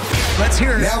 Come on. Let's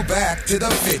hear it. Now back to the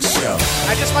Fitz Show.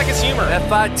 I just like his humor.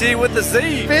 FIT with the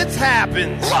Z. Fitz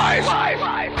happens. Live.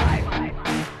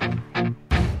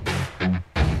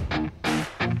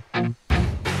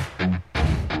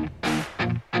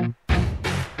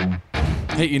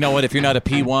 Hey, you know what? If you're not a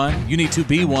P1, you need to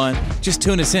be one. Just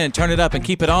tune us in, turn it up, and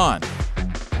keep it on.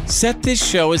 Set this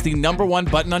show as the number 1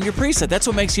 button on your preset. That's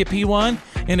what makes you a P1.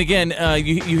 And again,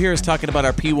 you hear us talking about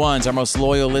our P1s, our most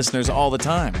loyal listeners all the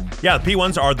time. Yeah, the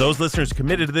P1s are those listeners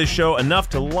committed to this show enough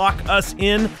to lock us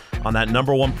in on that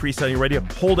number 1 preset on your radio.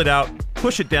 Hold it out,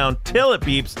 push it down till it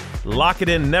beeps, lock it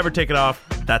in, never take it off.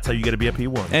 That's how you get to be a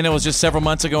P1. And it was just several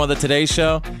months ago on the Today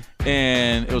Show,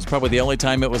 and it was probably the only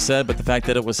time it was said, but the fact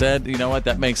that it was said, you know what,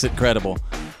 that makes it credible.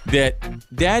 That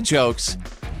dad jokes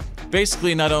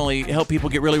basically not only help people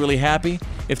get really, really happy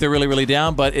if they're really, really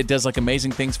down, but it does like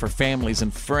amazing things for families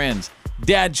and friends.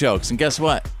 Dad jokes. And guess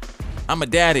what? I'm a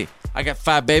daddy. I got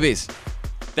 5 babies.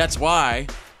 That's why.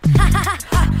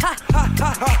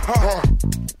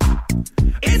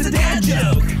 It's a dad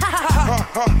joke.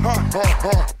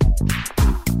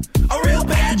 A real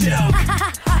bad joke.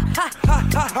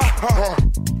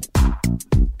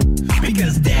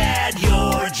 Because, Dad,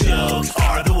 your jokes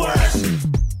are the worst.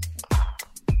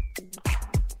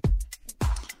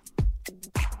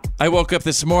 I woke up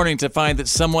this morning to find that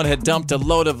someone had dumped a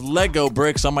load of Lego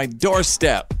bricks on my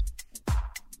doorstep.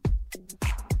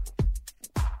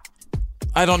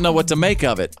 I don't know what to make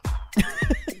of it.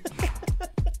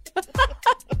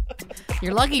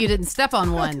 You're lucky you didn't step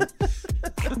on one.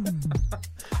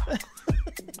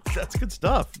 That's good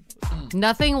stuff.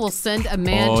 Nothing will send a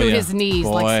man to his knees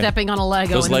like stepping on a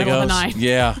Lego Those in the middle of the Legos? night.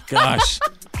 Yeah, gosh.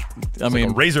 I mean,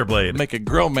 like a razor blade. Make a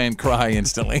grown man cry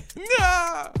instantly.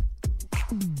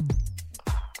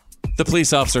 The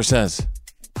police officer says,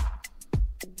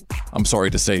 "I'm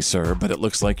sorry to say, sir, but it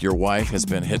looks like your wife has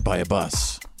been hit by a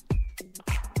bus."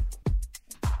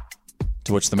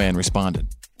 To which the man responded,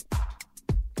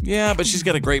 "Yeah, but she's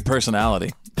got a great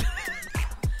personality."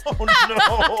 Oh, no.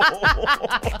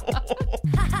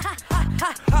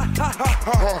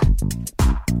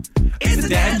 It's a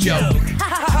dad joke.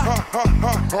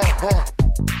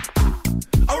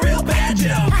 A real bad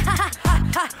joke.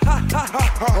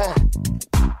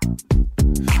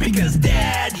 Because,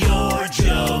 Dad, your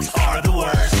jokes are the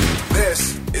worst.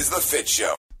 This is The Fitz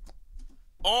Show.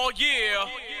 Oh, yeah.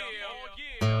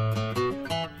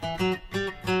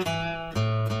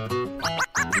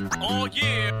 Oh,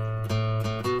 yeah.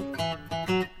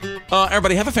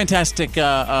 Everybody, have a fantastic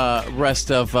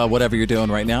rest of whatever you're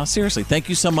doing right now. Seriously, thank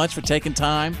you so much for taking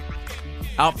time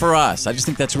out for us. I just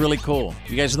think that's really cool.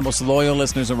 You guys are the most loyal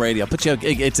listeners on radio.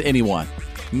 It's anyone.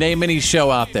 Name any show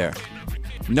out there.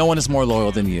 No one is more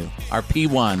loyal than you. Our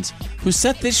P1s, who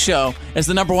set this show as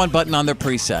the number 1 button on their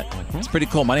preset. It's pretty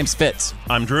cool. My name's Fitz.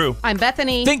 I'm Drew. I'm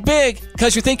Bethany. Think big,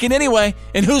 because you're thinking anyway.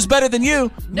 And who's better than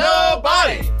you?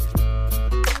 Nobody.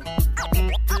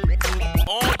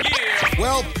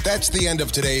 Well, that's the end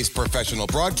of today's professional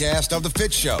broadcast of The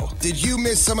Fitz Show. Did you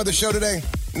miss some of the show today?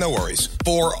 No worries.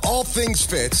 For all things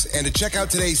Fitz and to check out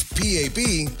today's PAB,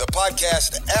 the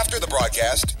podcast after the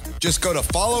broadcast, just go to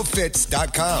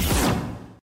followfitz.com.